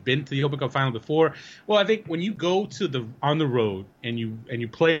win? They've been to the Open Cup final before. Well, I think when you go on the road and you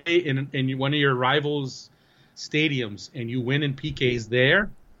play in one of your rivals' stadiums and you win in PKs there,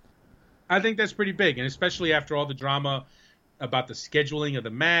 I think that's pretty big, and especially after all the drama about the scheduling of the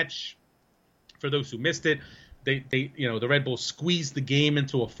match. For those who missed it, the Red Bulls squeezed the game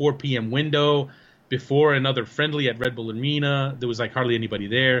into a 4 p.m. window before another friendly at Red Bull Arena. There was like hardly anybody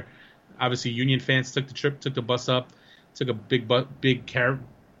there. Obviously, Union fans took the bus up, took a big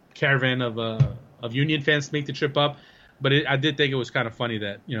caravan of Union fans to make the trip up. But I did think it was kind of funny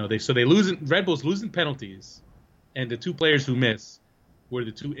that Red Bulls losing penalties, and the two players who missed were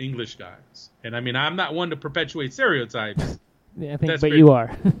the two English guys. And I mean, I'm not one to perpetuate stereotypes. Yeah, you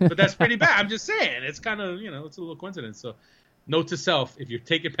are. But that's pretty bad. I'm just saying, it's kind of it's a little coincidence. So, note to self: if you're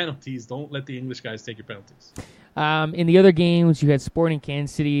taking penalties, don't let the English guys take your penalties. In the other games, you had Sporting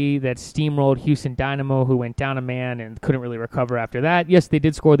Kansas City that steamrolled Houston Dynamo, who went down a man and couldn't really recover after that. Yes, they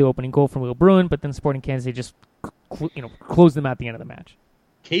did score the opening goal from Will Bruin, but then Sporting Kansas City just closed them at the end of the match.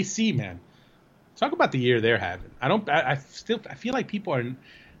 KC, man, talk about the year they're having. I feel like people are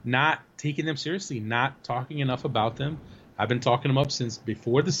not taking them seriously, not talking enough about them. I've been talking them up since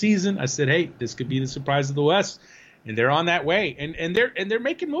before the season. I said, hey, this could be the surprise of the West. And they're on that way. And they're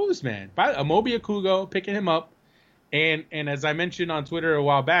making moves, man. Amobi Akugo picking him up. And as I mentioned on Twitter a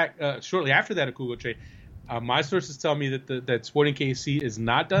while back, shortly after that Akugo trade, my sources tell me that Sporting KC is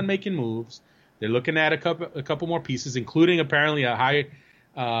not done making moves. They're looking at a couple more pieces, including apparently a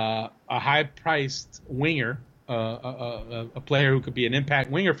high priced winger, a player who could be an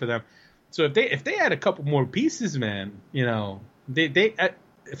impact winger for them. So if they add a couple more pieces, man, they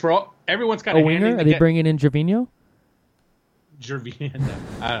everyone's kind of a winger. Are they bringing in Gervinho?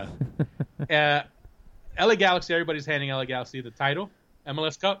 LA Galaxy. Everybody's handing LA Galaxy the title,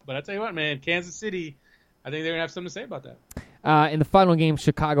 MLS Cup. But I tell you what, man, Kansas City. I think they're gonna have something to say about that. In the final game,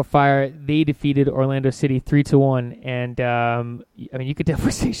 Chicago Fire, they defeated Orlando City 3-1, and you could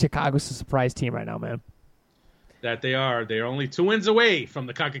definitely say Chicago's a surprise team right now, man. That they are. They're only 2 wins away from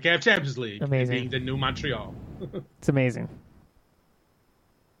the CONCACAF Champions League. Amazing. Being the new Montreal. It's amazing.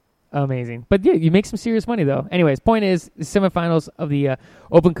 Amazing. But yeah, you make some serious money, though. Anyways, point is, the semifinals of the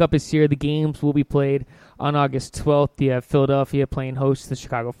Open Cup is here. The games will be played on August 12th. The Philadelphia playing host to the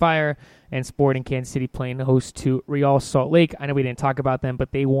Chicago Fire, and Sporting Kansas City playing host to Real Salt Lake. I know we didn't talk about them,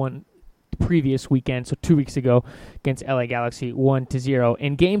 but they won the previous weekend, so 2 weeks ago, against LA Galaxy 1-0.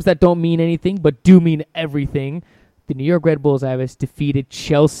 In games that don't mean anything, but do mean everything, the New York Red Bulls, Ivis, defeated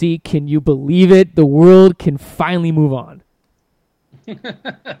Chelsea. Can you believe it? The world can finally move on.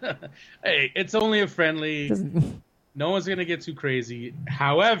 Hey, it's only a friendly. No one's going to get too crazy.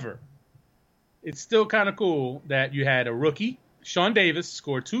 However, it's still kind of cool that you had a rookie, Sean Davis,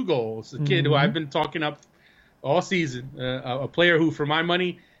 scored 2 goals, a kid who I've been talking up all season, a player who, for my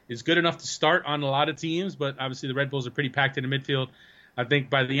money, is good enough to start on a lot of teams, but obviously the Red Bulls are pretty packed in the midfield. I think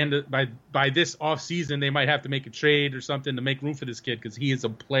by the end of by this offseason, they might have to make a trade or something to make room for this kid because he is a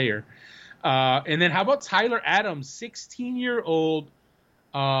player. And then how about Tyler Adams, 16-year-old,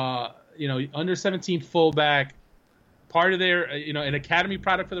 under 17 fullback, part of their, an academy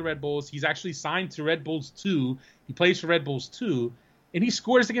product for the Red Bulls. He's actually signed to Red Bulls 2. He plays for Red Bulls 2, and he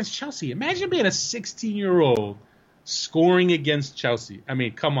scores against Chelsea. Imagine being a 16-year-old scoring against Chelsea. I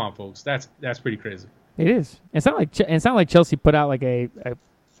mean, come on, folks. That's pretty crazy. It is. It's not like Chelsea put out like a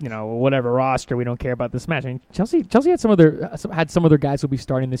whatever roster. We don't care about this match. I mean, Chelsea had some of their guys who'll be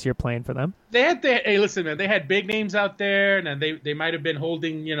starting this year playing for them. Hey, listen, man. They had big names out there, and they might have been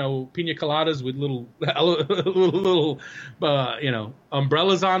holding pina coladas with little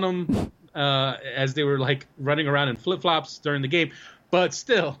umbrellas on them as they were like running around in flip flops during the game. But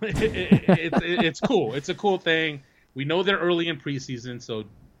still, it's cool. It's a cool thing. We know they're early in preseason, so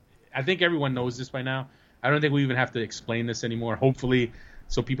I think everyone knows this by now. I don't think we even have to explain this anymore, hopefully,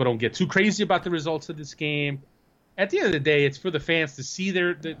 so people don't get too crazy about the results of this game. At the end of the day, it's for the fans to see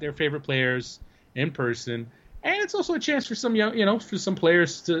their favorite players in person, and it's also a chance for some for some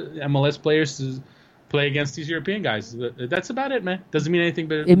players, MLS players, to play against these European guys. That's about it, man. Doesn't mean anything,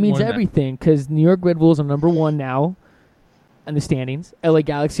 but it means everything because New York Red Bulls are number 1 now in the standings. LA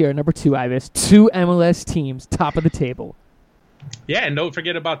Galaxy are number 2, Ivis. 2 MLS teams, top of the table. Yeah, and don't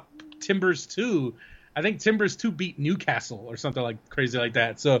forget about Timbers 2. I think Timbers 2 beat Newcastle or something like crazy like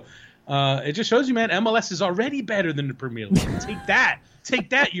that. So it just shows you, man, MLS is already better than the Premier League. Take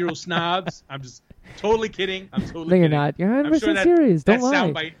that, Euro snobs. I'm just totally kidding. No, you're not. You're 100% serious. Don't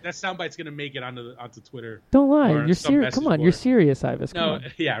lie. That soundbite's going to make it onto Twitter. Don't lie. You're serious. Come on, you're serious, Ivis. No,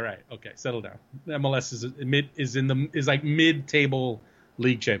 yeah, right. Okay, settle down. The MLS is like mid-table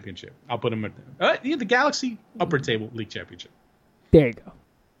league championship. I'll put them at the Galaxy upper table league championship. There you go.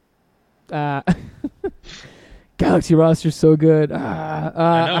 Galaxy roster's so good.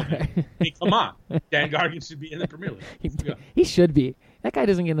 I know. Hey, come on. Dan Gargan should be in the Premier League. He should be. That guy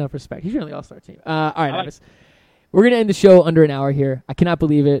doesn't get enough respect. He's really all-star team. All right, Ivis. We're going to end the show under an hour here. I cannot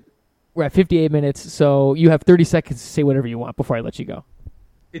believe it. We're at 58 minutes, so you have 30 seconds to say whatever you want before I let you go.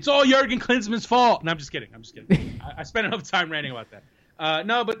 It's all Jurgen Klinsmann's fault. No, I'm just kidding. I spent enough time ranting about that.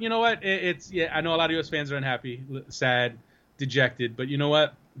 No, but you know what? I know a lot of U.S. fans are unhappy, sad, dejected, but you know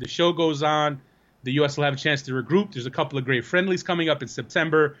what? The show goes on. The U.S. will have a chance to regroup. There's a couple of great friendlies coming up in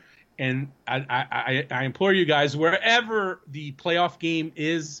September. And I implore you guys, wherever the playoff game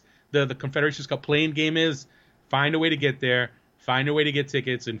is, the Confederations Cup playing game is, find a way to get there, find a way to get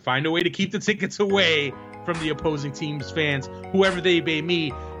tickets, and find a way to keep the tickets away from the opposing team's fans, whoever they may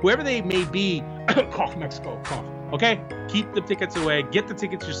be. Cough, Mexico, cough. Okay? Keep the tickets away. Get the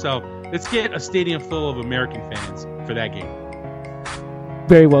tickets yourself. Let's get a stadium full of American fans for that game.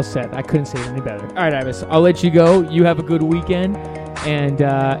 Very well said. I couldn't say it any better. All right, Ivis, I'll let you go. You have a good weekend, and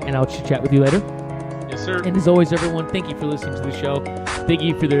I'll chit-chat with you later. Yes, sir. And as always, everyone, thank you for listening to the show. Thank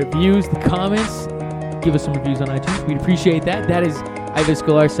you for the reviews, the comments. Give us some reviews on iTunes. We'd appreciate that. That is Ivis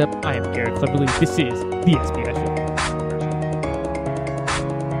Galarsep. I am Garrett Cleverly. This is the SBI Show.